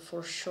puzzle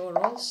for sure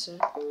also.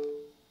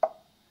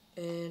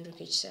 And rook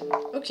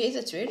h7. Okay,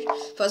 that's weird.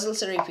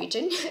 Puzzles are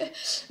repeating,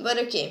 but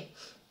okay.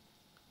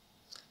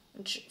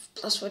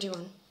 Plus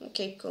 41.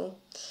 Okay, cool.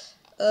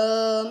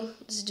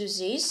 Let's do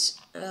this.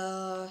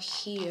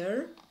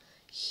 Here,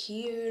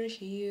 here,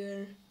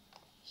 here,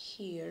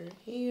 here,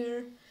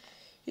 here,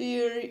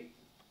 here,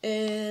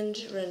 and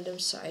random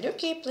side.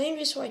 Okay, playing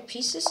with white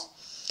pieces.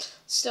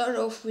 Start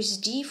off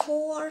with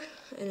d4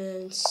 and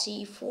then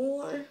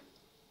c4.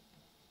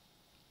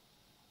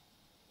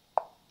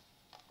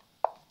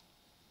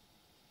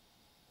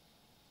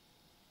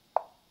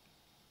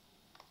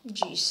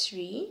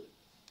 g3.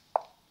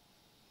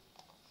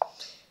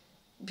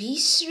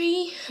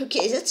 b3.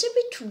 Okay, that's a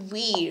bit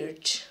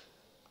weird.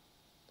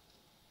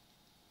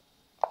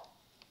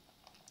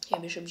 Here,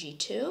 bishop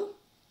g2.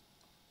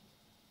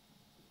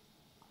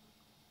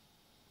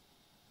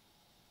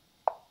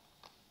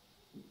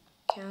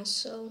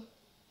 Castle.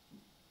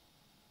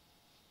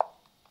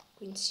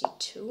 Queen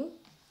c2.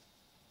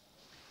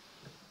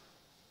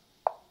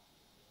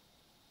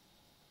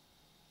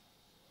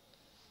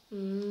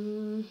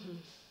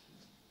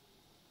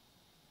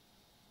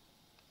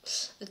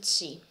 Let's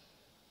see.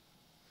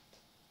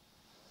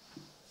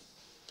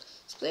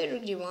 Let's play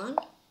rook d1.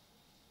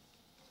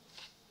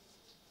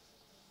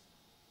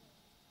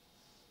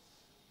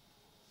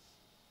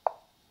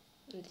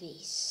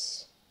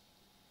 This.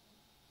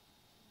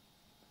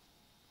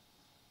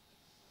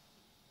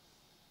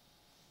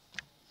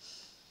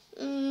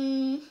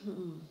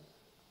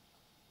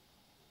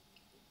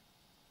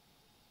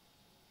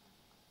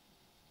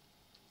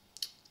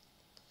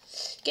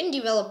 Can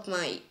develop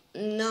my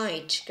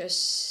knight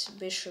because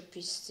bishop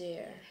is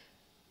there.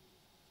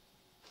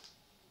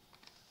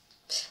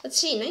 Let's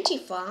see,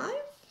 95.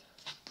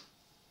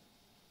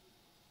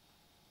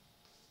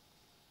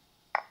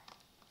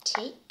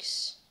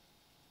 Takes.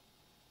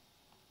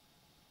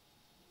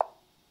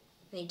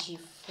 Knight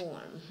g4.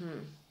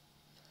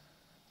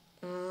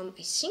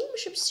 I think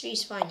bishop 3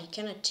 is fine. He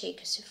cannot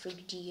take us if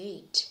rook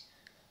d8.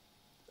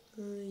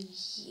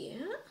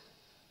 Yeah.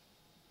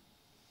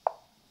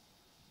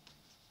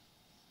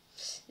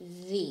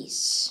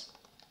 This.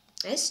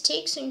 As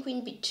takes and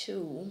queen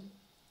b2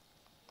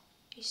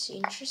 is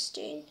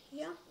interesting.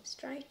 Yeah, that's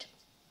right.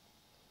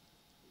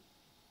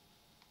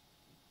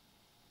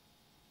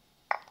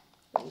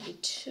 Queen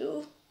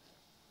b2.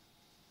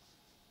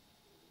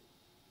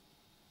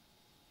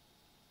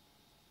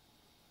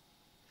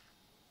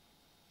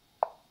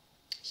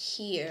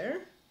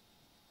 Here.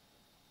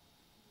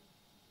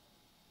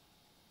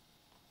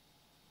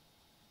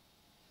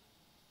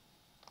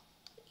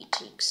 E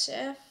takes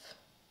f.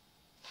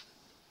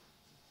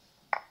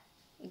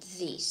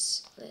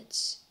 This.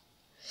 Let's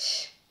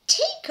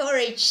take or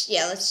h.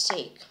 Yeah, let's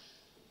take.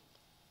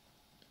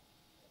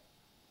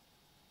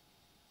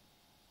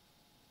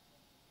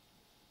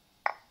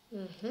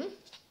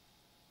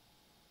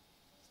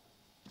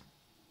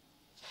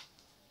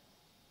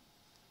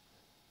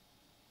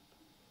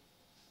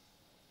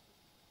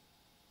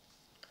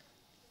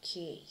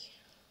 Okay.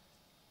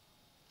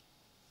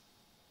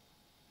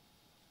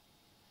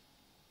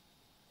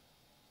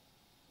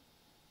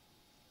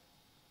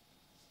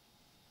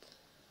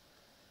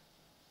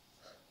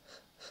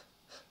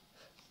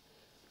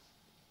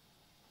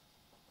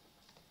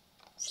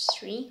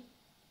 Three.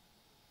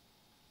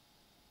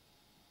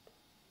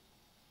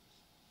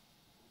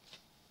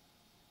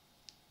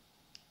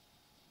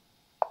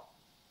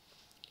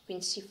 Queen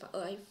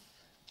c5.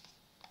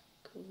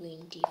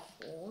 Queen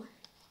d4.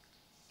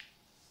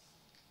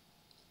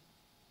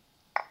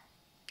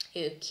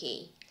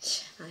 Okay.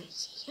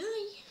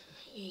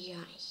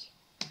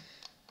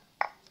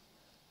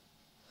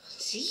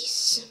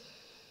 This.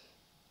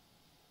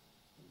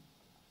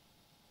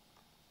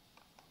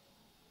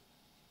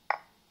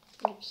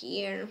 Look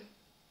here.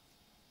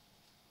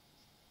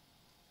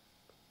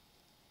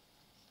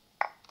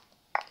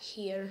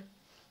 Here.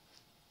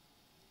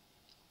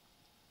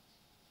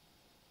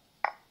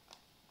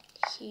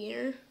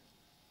 Here.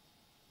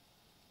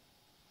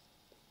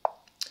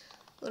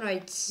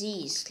 Alright,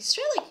 these. Let's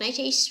try like knight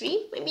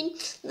h3. I mean,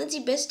 not the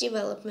best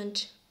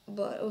development,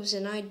 of the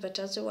knight, but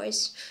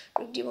otherwise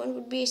rook d1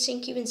 would be, I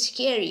think, even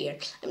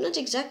scarier. I'm not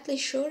exactly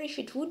sure if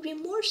it would be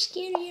more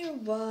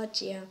scarier,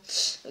 but yeah.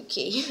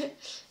 Okay,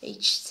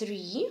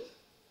 h3.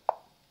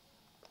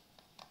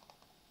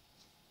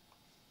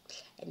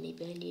 And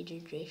maybe I need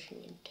a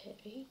Russian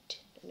iterate.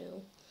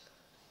 No,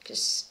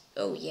 because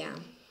oh yeah,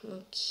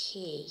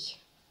 okay.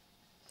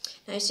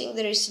 I think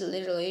there is a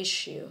little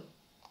issue.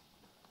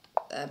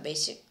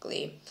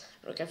 Basically,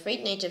 rook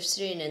f8, knight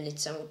f3, and then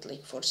it's somewhat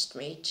like forced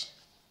mate.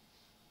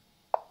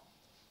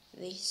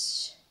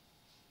 This.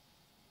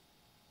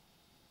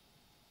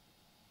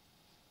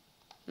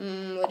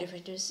 What if I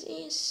do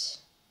this?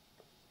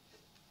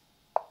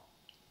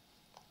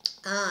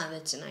 Ah,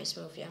 that's a nice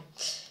move, yeah.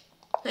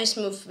 Nice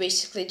move,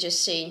 basically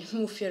just saying,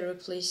 move your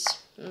rook, please.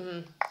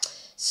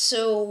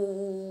 So,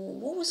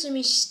 what was the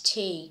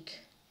mistake?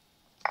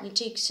 He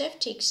takes f,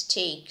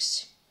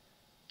 takes.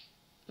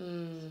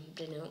 Don't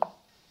know.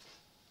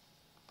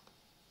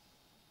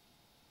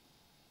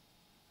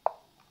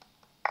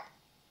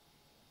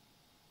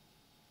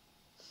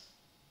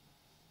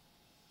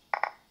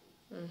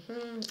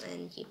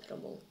 And he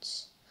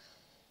promotes.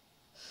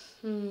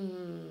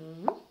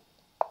 I'm not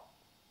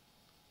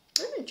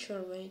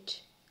sure,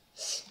 wait.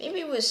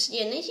 Maybe it was,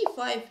 yeah, knight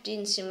e5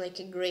 didn't seem like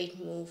a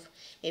great move.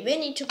 Maybe I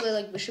need to play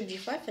like bishop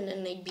g5 and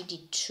then knight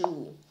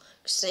bd2.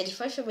 Because knight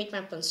e5 I made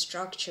my pawn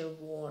structure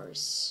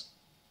worse.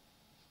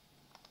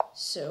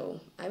 So,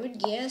 I would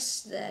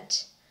guess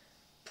that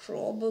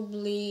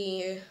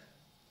probably...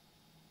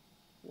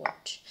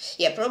 What?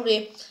 Yeah,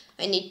 probably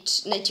I need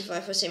knight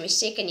e5 was a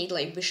mistake. I need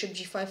like bishop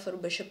g5 or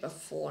bishop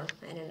f4.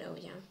 I don't know,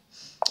 yeah.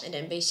 And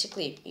then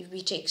basically, if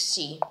b takes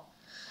c,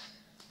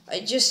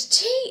 I just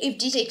take, if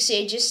d takes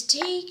c, I just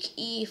take.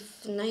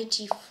 If knight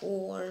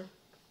e4,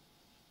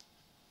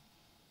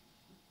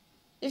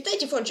 if knight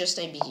e4, just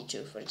knight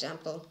bd2, for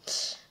example.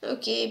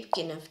 Okay,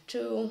 king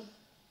f2.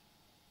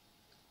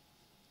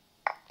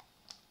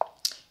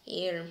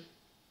 Here.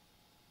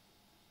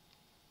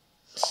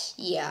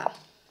 Yeah.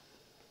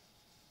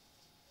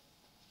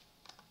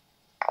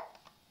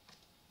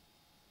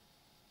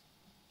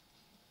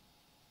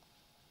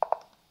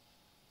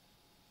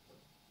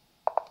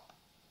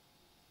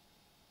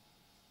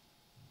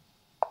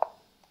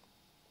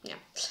 Yeah.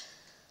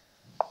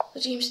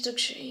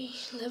 Stockfish A.I,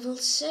 level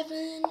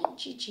 7,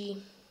 GG.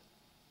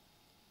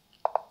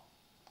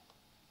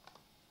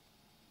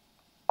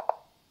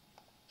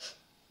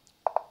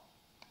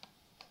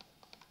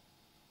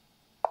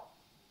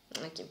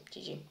 Okay,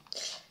 GG.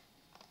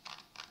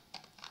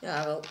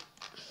 Yeah, well,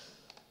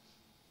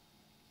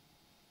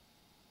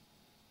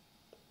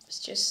 it's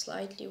just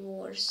slightly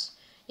worse.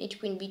 Knight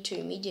queen b2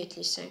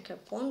 immediately sack a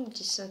pawn, but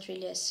it's not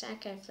really a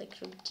sack. I have like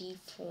rook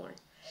d4,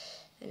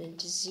 and then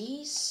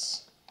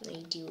this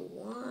knight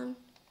d1.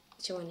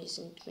 c1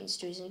 isn't, queen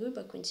c2 isn't good,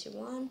 but queen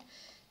c1.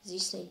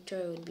 This knight 2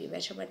 would be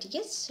better, but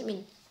yes, I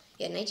mean,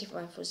 yeah, knight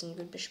e5 wasn't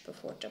good. Bishop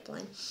f4 top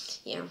line.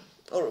 Yeah,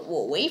 or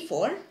whoa, wait,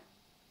 what?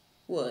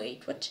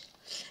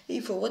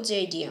 a4. What's the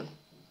idea?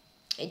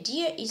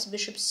 Idea is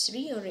bishop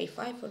 3 or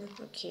a5 or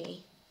okay.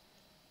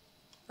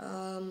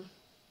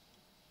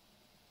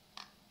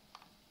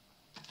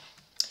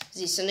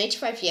 This on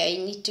h5, yeah, I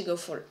need to go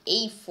for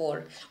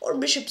a4 or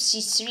bishop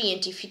c3,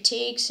 and if he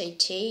takes, I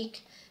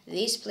take.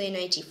 This play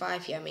knight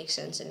e5, yeah, makes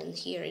sense, and then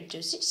here I do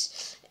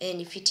this,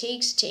 and if he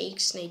takes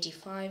knight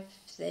e5,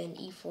 then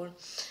e4,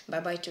 bye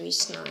bye to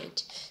his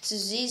knight. So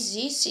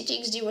this he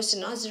takes d was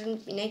another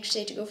next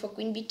way to go for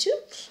queen b2.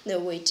 No,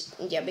 wait,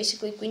 yeah,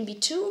 basically queen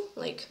b2,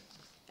 like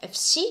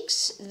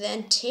f6,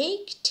 then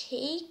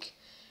take,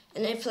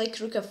 and I have like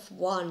rook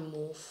f1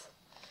 move.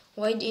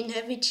 Why didn't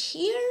have it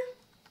here?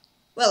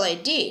 Well, I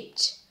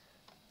did.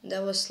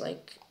 That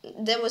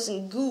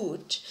wasn't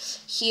good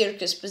here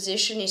because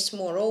position is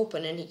more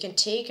open and he can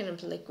take, and I'm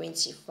play like queen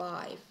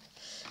c5.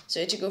 So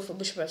I had to go for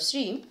bishop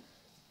f3.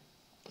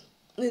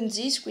 And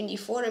this queen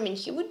d4, I mean,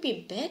 he would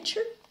be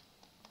better,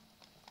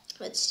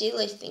 but still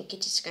I think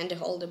it is kind of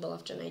holdable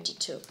after knight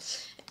d2.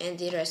 And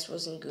the rest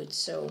wasn't good,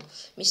 so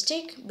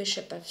mistake,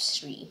 bishop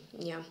f3.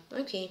 Yeah,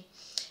 okay.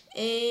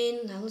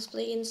 And now let's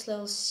play against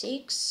level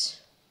 6.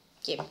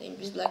 Okay, playing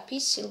with black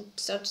piece.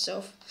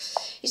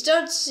 He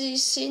starts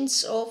his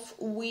scenes off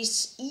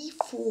with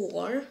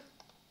e4.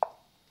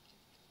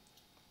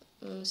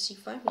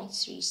 c5, knight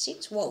 3,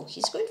 6. Whoa,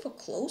 he's going for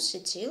close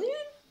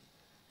Sicilian?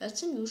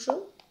 That's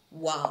unusual.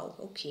 Wow,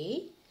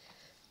 okay.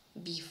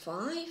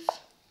 b5.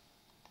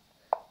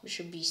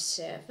 Bishop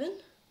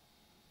b7.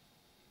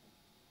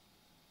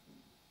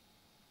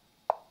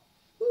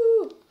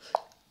 Ooh,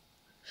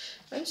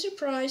 I'm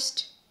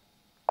surprised.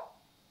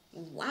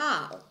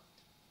 Wow.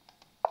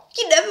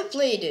 He never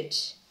played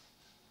it.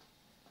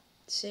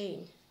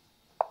 Insane.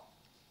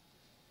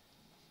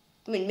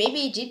 I mean, maybe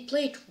he did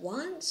play it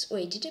once.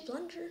 Wait, did I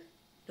blunder?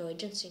 No, I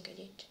don't think I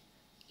did.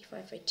 If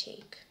I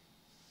take.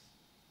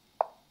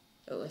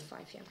 Oh,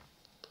 f5, yeah.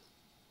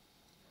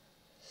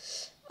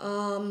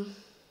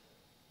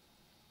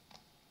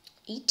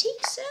 E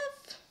takes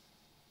f.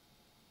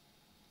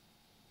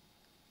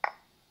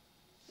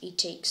 E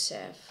takes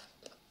f.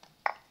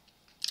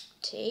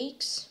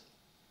 Takes.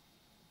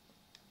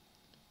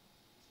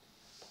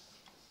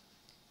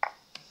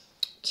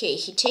 Okay,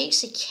 he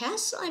takes a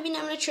castle. I mean,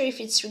 I'm not sure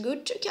if it's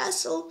good to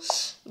castle,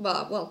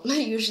 but well,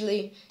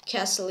 usually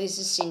castle is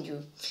a thing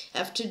you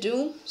have to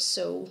do,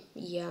 so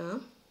yeah.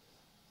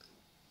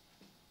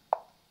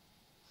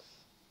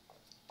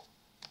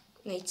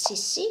 Knight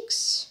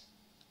c6.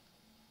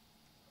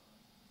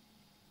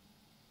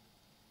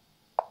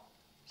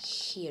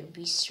 Here,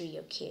 b3,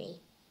 okay.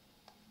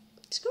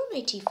 Let's go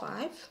knight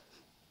e5.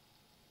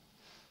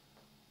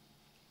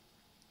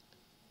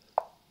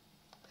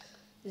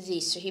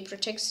 This, so he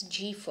protects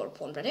g4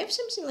 pawn, but I have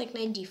something like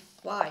knight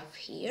d5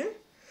 here,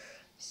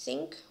 I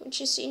think, which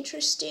is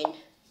interesting.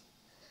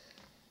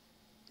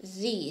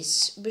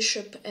 This,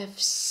 bishop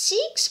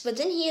f6, but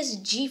then he has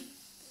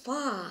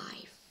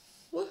g5.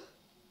 What?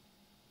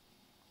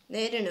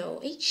 I don't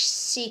know,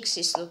 h6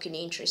 is looking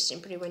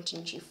interesting,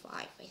 preventing g5,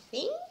 I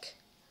think.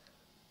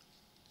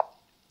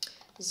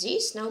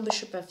 This, now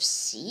bishop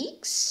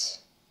f6.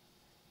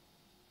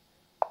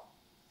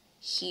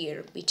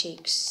 Here we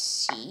take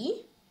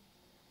c.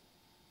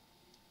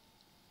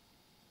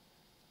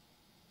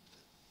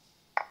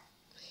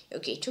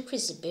 Okay, took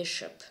with the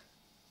bishop.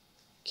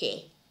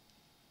 Okay.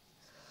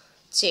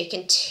 So I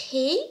can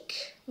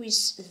take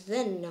with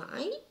the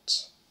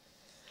knight.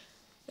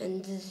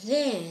 And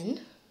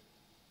then...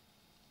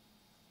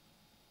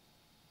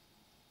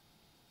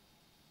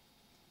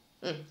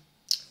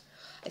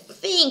 I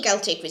think I'll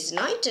take with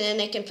knight, and then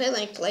I can play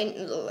like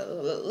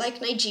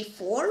knight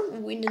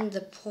g4, winning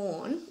the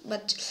pawn.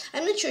 But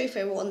I'm not sure if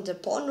I want the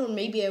pawn, or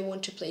maybe I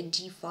want to play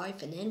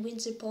d5 and then win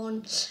the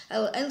pawn.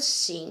 I'll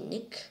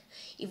think.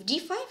 If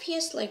d5, he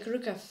has like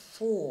rook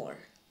f4.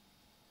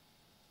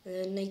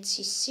 Knight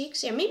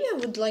c6. Yeah, maybe I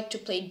would like to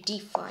play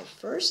d5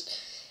 first.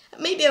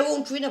 Maybe I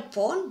won't win a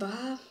pawn,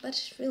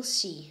 but we'll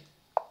see.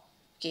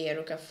 Okay,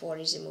 rook f4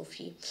 is the move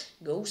he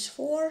goes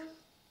for.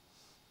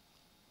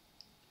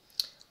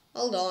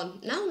 Hold on.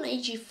 Now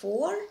knight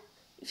g4.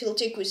 If he'll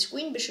take with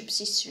queen, bishop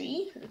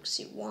c3, rook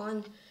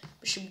c1,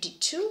 bishop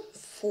d2,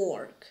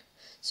 fork.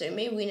 So I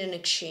may win an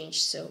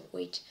exchange. So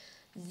wait,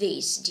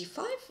 this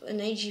d5 and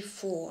knight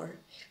g4.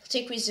 I'll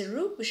take with the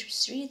rook, bishop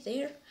 3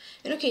 there.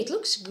 And okay, it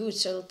looks good.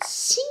 So I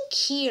think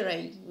here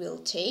I will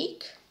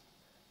take.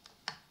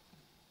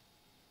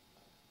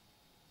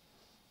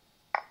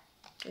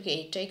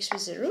 Okay, it takes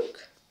with the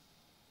rook,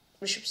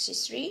 bishop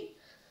c3.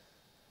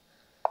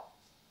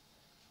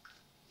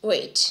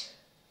 Wait,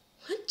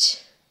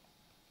 what?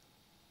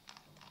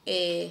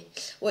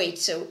 Wait,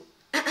 so,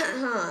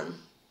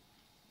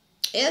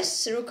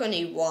 yes, rook on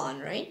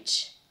a1,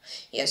 right?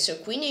 Yeah, so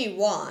queen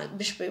a1,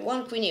 bishop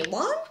a1, queen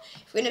a1,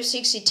 if queen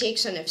f6, it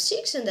takes on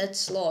f6, and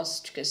that's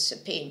lost, because it's a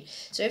pain.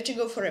 So I have to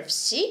go for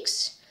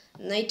f6,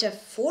 knight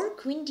f4,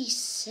 queen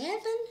d7,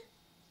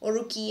 or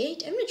rook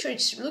e8, I'm not sure,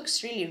 it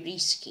looks really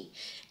risky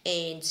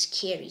and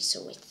scary,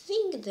 so I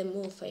think the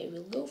move I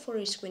will go for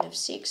is queen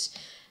f6.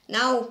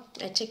 Now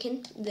I take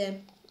in the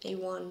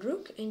a1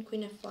 rook, and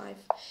queen f5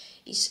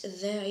 is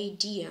the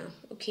idea.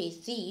 Okay,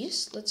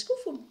 these, let's go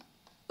for,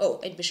 oh,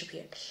 and bishop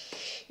here.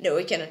 No,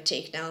 I cannot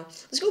take now.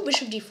 Let's go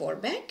bishop d4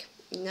 back.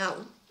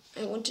 Now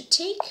I want to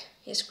take,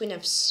 yes, queen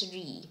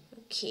f3.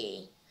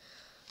 Okay.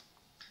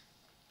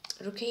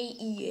 Rook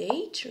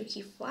e8, rook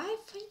e5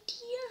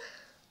 idea.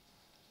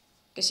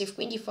 Because if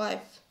queen d5,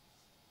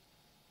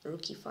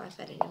 rook e5,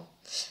 I don't know.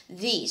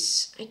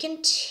 This, I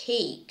can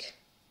take.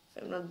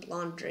 If I'm not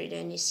blundering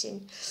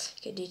anything,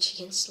 I ditch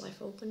against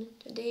life opening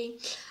today.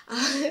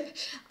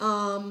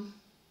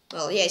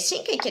 Well, yeah, I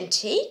think I can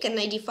take, and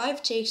knight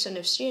d5 takes on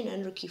f3 and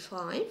then rook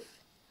e5.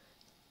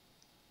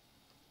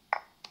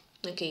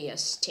 Okay,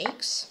 yes,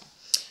 takes.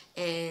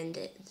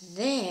 And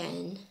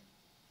then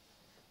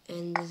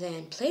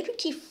play rook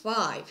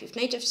e5. If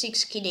knight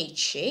f6, king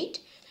h8,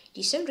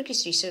 d7, rook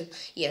e3. So,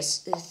 yes,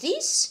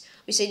 this,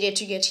 we said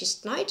to get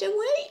his knight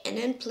away, and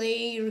then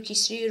play rook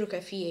e3, rook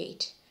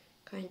f8.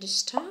 Kind of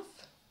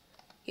stuff.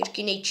 Here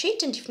king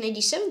h8, and if knight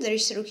d7, there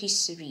is rook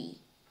e3.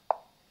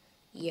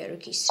 Yeah,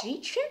 rook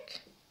e3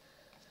 check.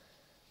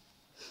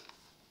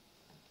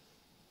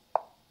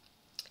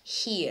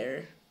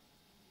 Here.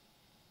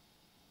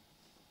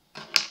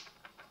 I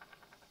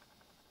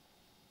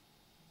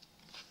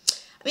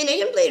mean, I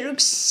can play rook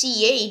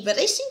c8, but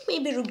I think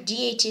maybe rook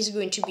d8 is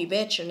going to be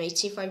better. Knight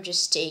c5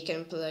 just take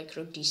and play like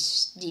rook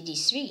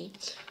d3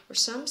 or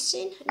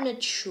something. I'm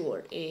not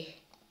sure.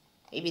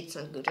 Maybe it's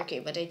not good. Okay,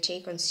 but I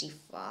take on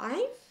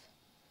c5.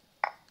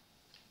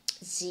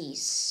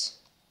 This.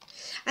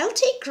 I'll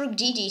take rook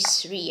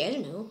dd3. I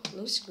don't know.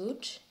 Looks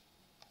good.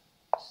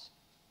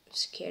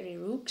 Scary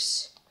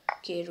rooks.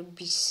 Okay, rook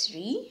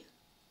b3.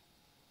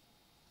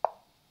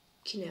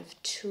 King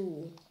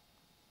f2.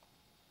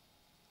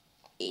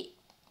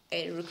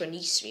 Rook on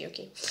e3.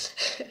 Okay.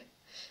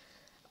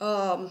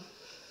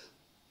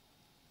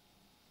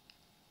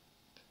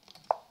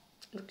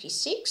 Rook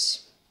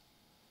e6.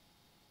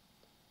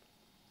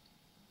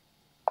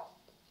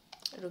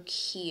 Rook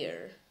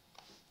here.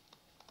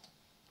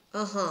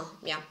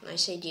 Yeah,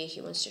 nice idea.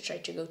 He wants to try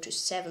to go to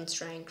 7th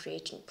rank,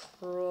 creating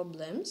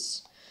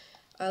problems.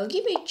 I'll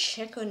give a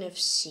check on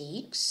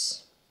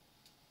f6.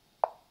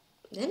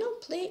 Then I'll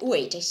play...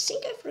 Wait, I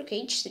think I have rook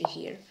h3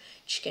 here,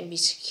 which can be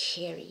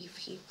scary if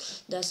he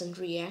doesn't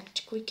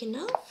react quick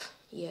enough.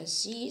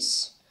 Yes,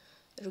 this.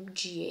 Rook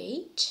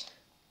g8.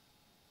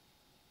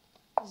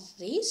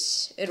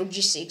 This. Rook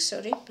g6,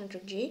 sorry, not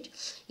rook g8.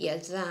 Yeah,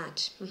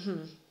 that.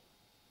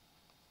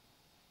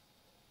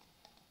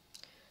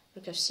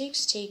 Rook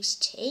f6,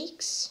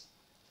 takes.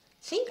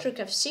 I think rook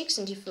f6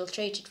 and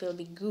infiltrate it will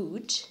be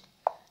good.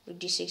 Rook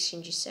d6,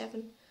 king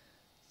g7.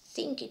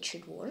 Think it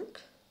should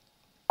work.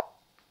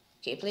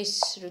 Okay,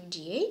 place rook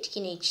d8,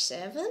 king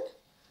h7.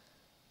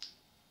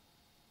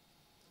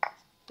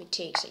 It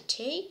takes, I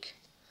take.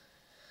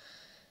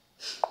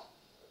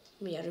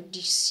 Yeah, rook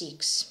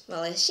d6.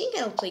 Well, I think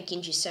I'll play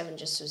king g7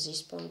 just so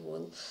this pawn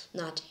will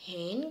not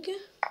hang.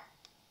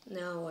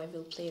 Now I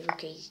will play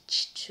rook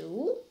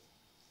h2.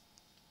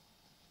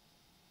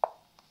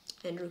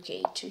 And rook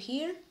a2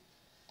 here.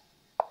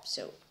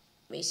 So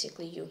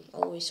basically you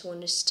always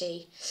want to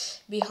stay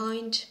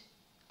behind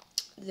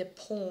the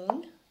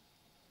pawn.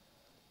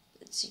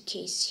 That's the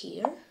case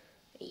here.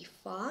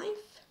 a5,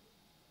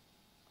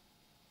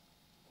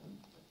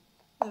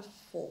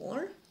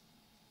 f4,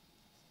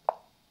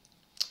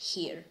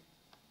 here,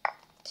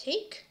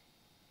 take,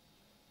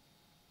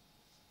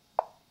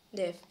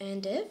 f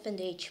and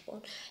h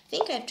pawn. I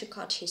think I have to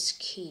cut his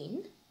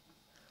king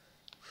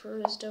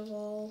first of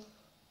all.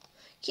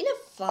 King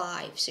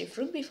f5, so if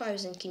rook b5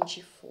 is then king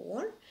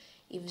g4,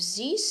 if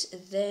this,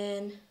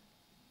 then,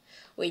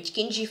 wait,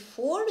 king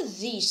g4,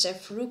 this, I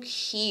have rook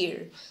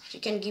here, so you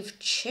can give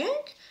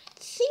check. I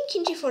think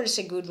king g4 is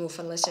a good move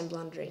unless I'm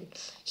blundering.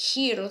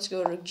 Here, let's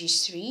go rook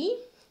g3,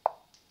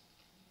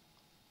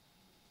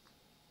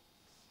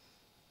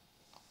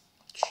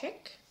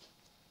 check,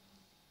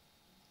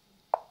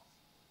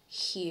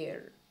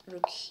 here,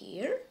 rook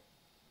here,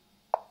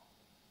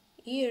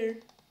 here,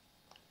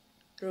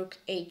 rook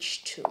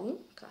h2,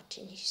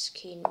 cutting his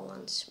king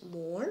once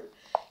more,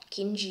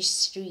 king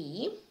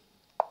g3,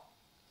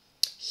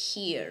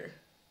 here,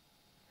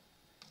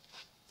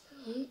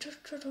 rook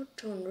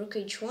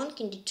h1,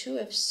 king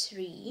d2,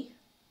 f3,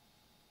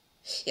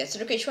 yes,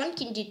 rook h1,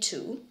 king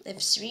d2,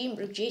 f3,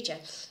 rook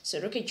g8, so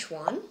rook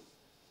h1,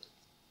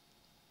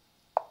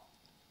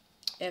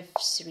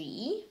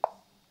 f3,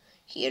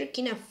 here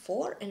king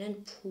f4, and then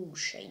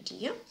push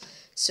idea.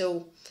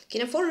 So,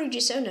 king f4, rook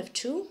g7,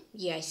 f2.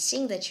 Yeah, I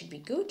think that should be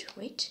good.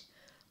 Wait.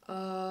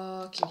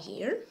 King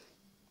here.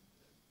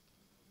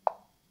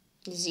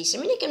 This. I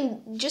mean, I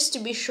can, just to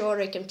be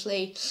sure, I can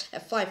play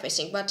f5, I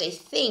think. But I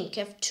think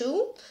f2,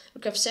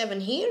 rook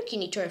f7 here,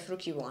 king e2, f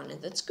rook e1,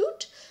 and that's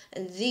good.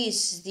 And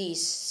this.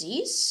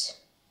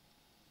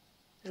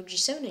 Rook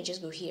g7, I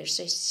just go here.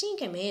 So I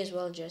think I may as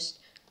well just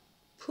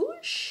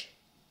push.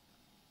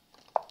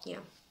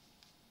 Yeah.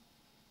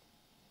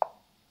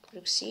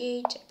 Rook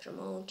c8, I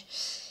promote.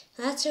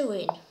 That's a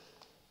win.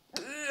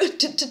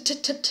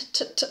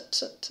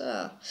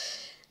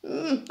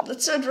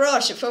 Let's not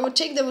rush. If I would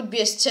take, that would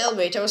be a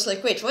stalemate. I was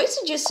like, wait, why is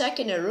it just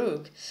sacking a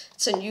rook?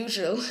 It's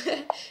unusual.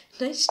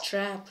 Nice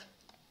trap.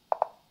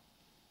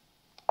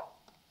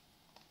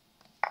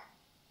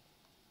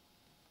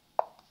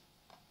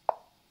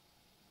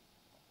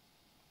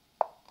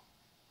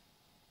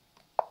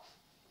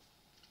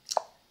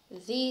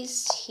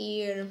 This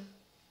here.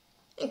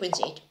 And queen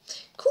c8.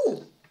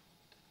 Cool.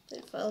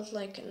 That felt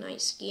like a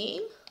nice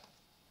game.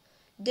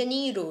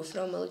 Danilo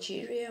from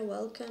Algeria,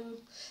 welcome.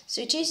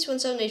 So it is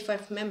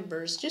 1785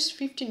 members, just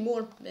 15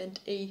 more, and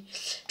a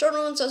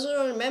tournament as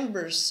well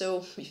members.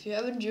 So if you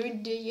haven't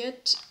joined it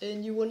yet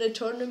and you want a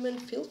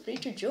tournament, feel free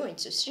to join.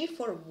 So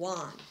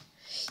 3-4-1.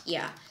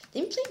 Yeah,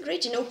 didn't play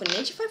great in open.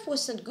 95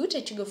 was not good. I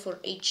had to go for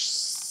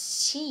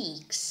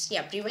h6.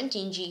 Yeah,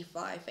 preventing g5.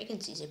 I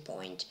can see the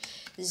point.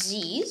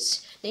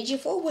 These.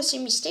 G4 was a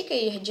mistake.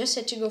 I just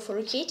had to go for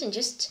rook 8 and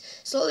just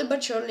slowly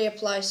but surely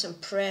apply some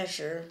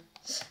pressure.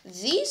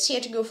 This, he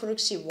had to go for rook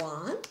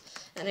c1,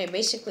 and I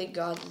basically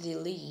got the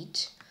lead.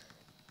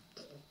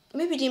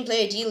 Maybe didn't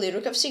play ideally.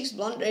 Rook f6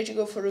 blunder, I had to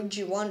go for rook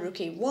g1, rook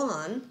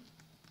a1,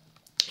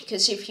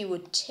 because if he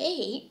would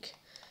take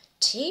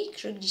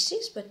rook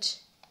d6, but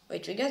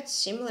wait, we got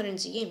similar in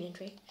the game, didn't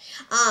we?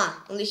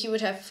 Only he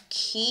would have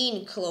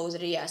king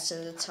closer, yes,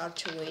 and that's hard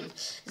to win.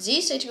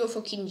 This, I had to go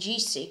for king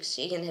g6,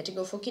 again, I had to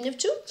go for king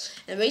f2,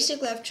 and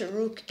basically after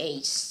rook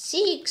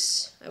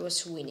a6, I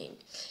was winning.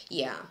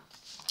 Yeah.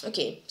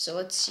 Okay, so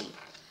let's see.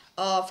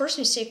 First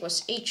mistake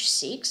was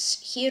h6.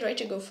 Here I had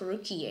to go for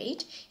rook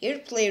e8. Here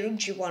play rook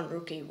g1,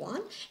 rook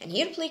a1, and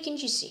here play king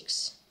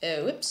g6.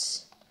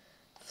 Whoops.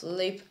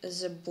 Flip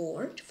the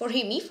board. For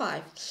him,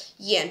 e5.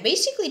 Yeah, and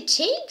basically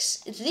takes.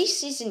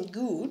 This isn't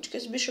good,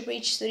 because bishop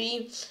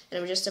h3, and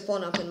I'm just a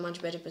pawn up in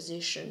much better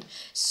position.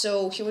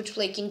 So he would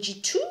play king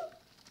g2,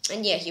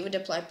 and yeah, he would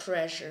apply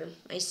pressure.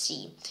 I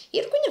see.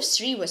 Here queen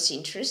f3 was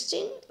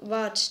interesting,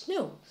 but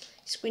no.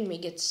 His queen may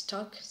get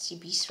stuck. See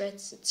b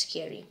threats. It's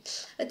scary.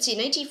 Let's see,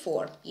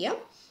 94. Yeah.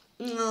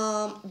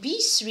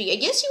 b3. I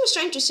guess he was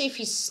trying to save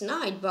his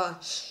knight,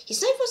 but his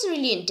knight wasn't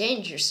really in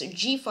danger. So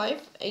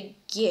g5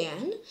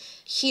 again.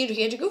 Here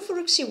he had to go for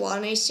rook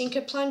c1. I think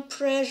applying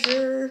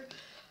pressure.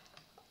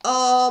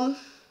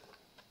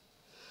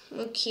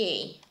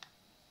 Okay.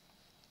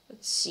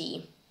 Let's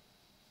see.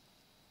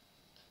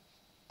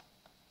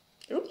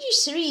 Rook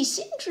g3 is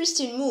an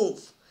interesting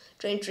move.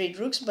 Trying to trade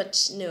rooks,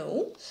 but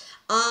no.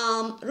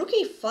 Rook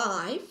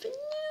a5,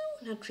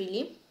 no, not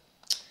really.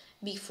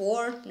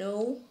 b4,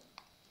 no.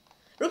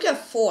 Rook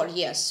f4,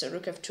 yes, so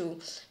rook f2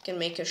 can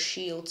make a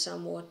shield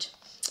somewhat.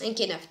 And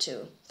king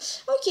f2.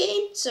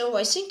 Okay, so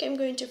I think I'm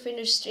going to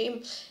finish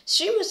stream.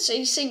 Stream was,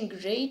 I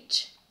think,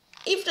 great.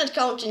 If not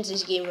counting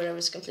this game where I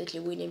was completely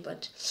winning,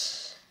 but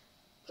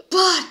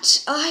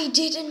I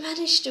didn't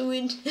manage to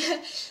win.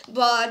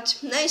 But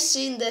nice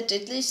seeing that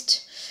at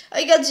least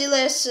I got the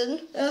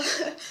lesson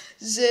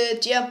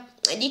that, yeah,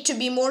 I need to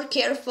be more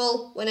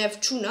careful when I have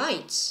two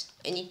knights.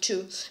 I need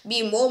to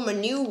be more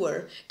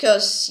maneuver,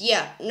 because,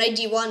 yeah, knight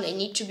d1, I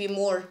need to be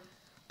more...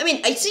 I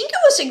mean, I think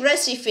I was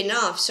aggressive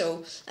enough,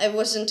 so I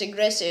wasn't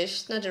aggressive,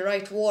 it's not the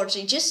right word.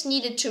 I just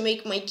needed to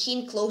make my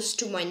king close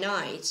to my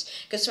knights,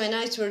 because my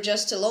knights were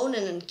just alone,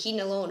 and then king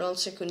alone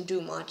also couldn't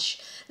do much.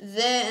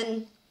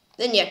 Then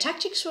yeah,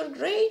 tactics were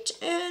great,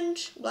 and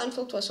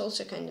blindfold was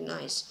also kind of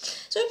nice.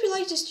 So if you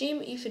liked the stream,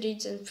 if you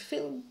did, then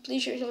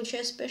please share it on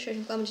chat, PeshkaCh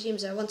and comment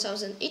teams. There are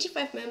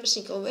 1,085 members,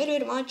 thank you all very,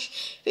 very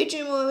much.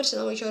 15 more members,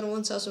 and now we are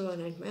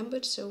 1,100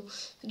 members, so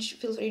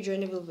feel free to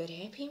join, I will be very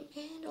happy.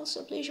 And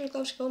also please share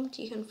clubs, comment,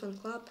 Tykhon Fun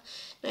Club.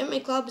 Now in my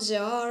clubs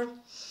there are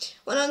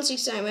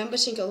 169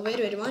 members, thank you all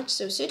very, very much.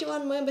 So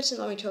 31 members,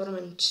 and now we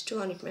tournament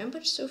 200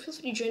 members, so feel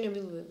free to join, I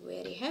will be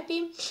very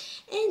happy.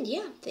 And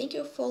yeah, thank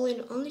you for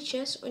following only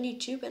chess on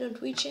YouTube and on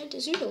Twitch, and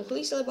as usual,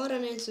 please like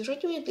button and subscribe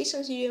to me, please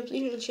consider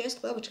please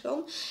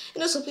chess.club.com,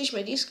 and also please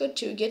my Discord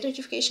to get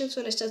notifications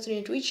when I start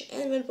streaming on Twitch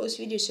and when I post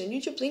videos on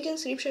YouTube, link in the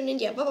description.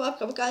 And yeah, bye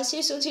bye, see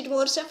you soon, see you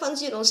tomorrow, have fun,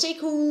 stay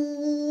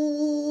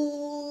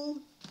cool.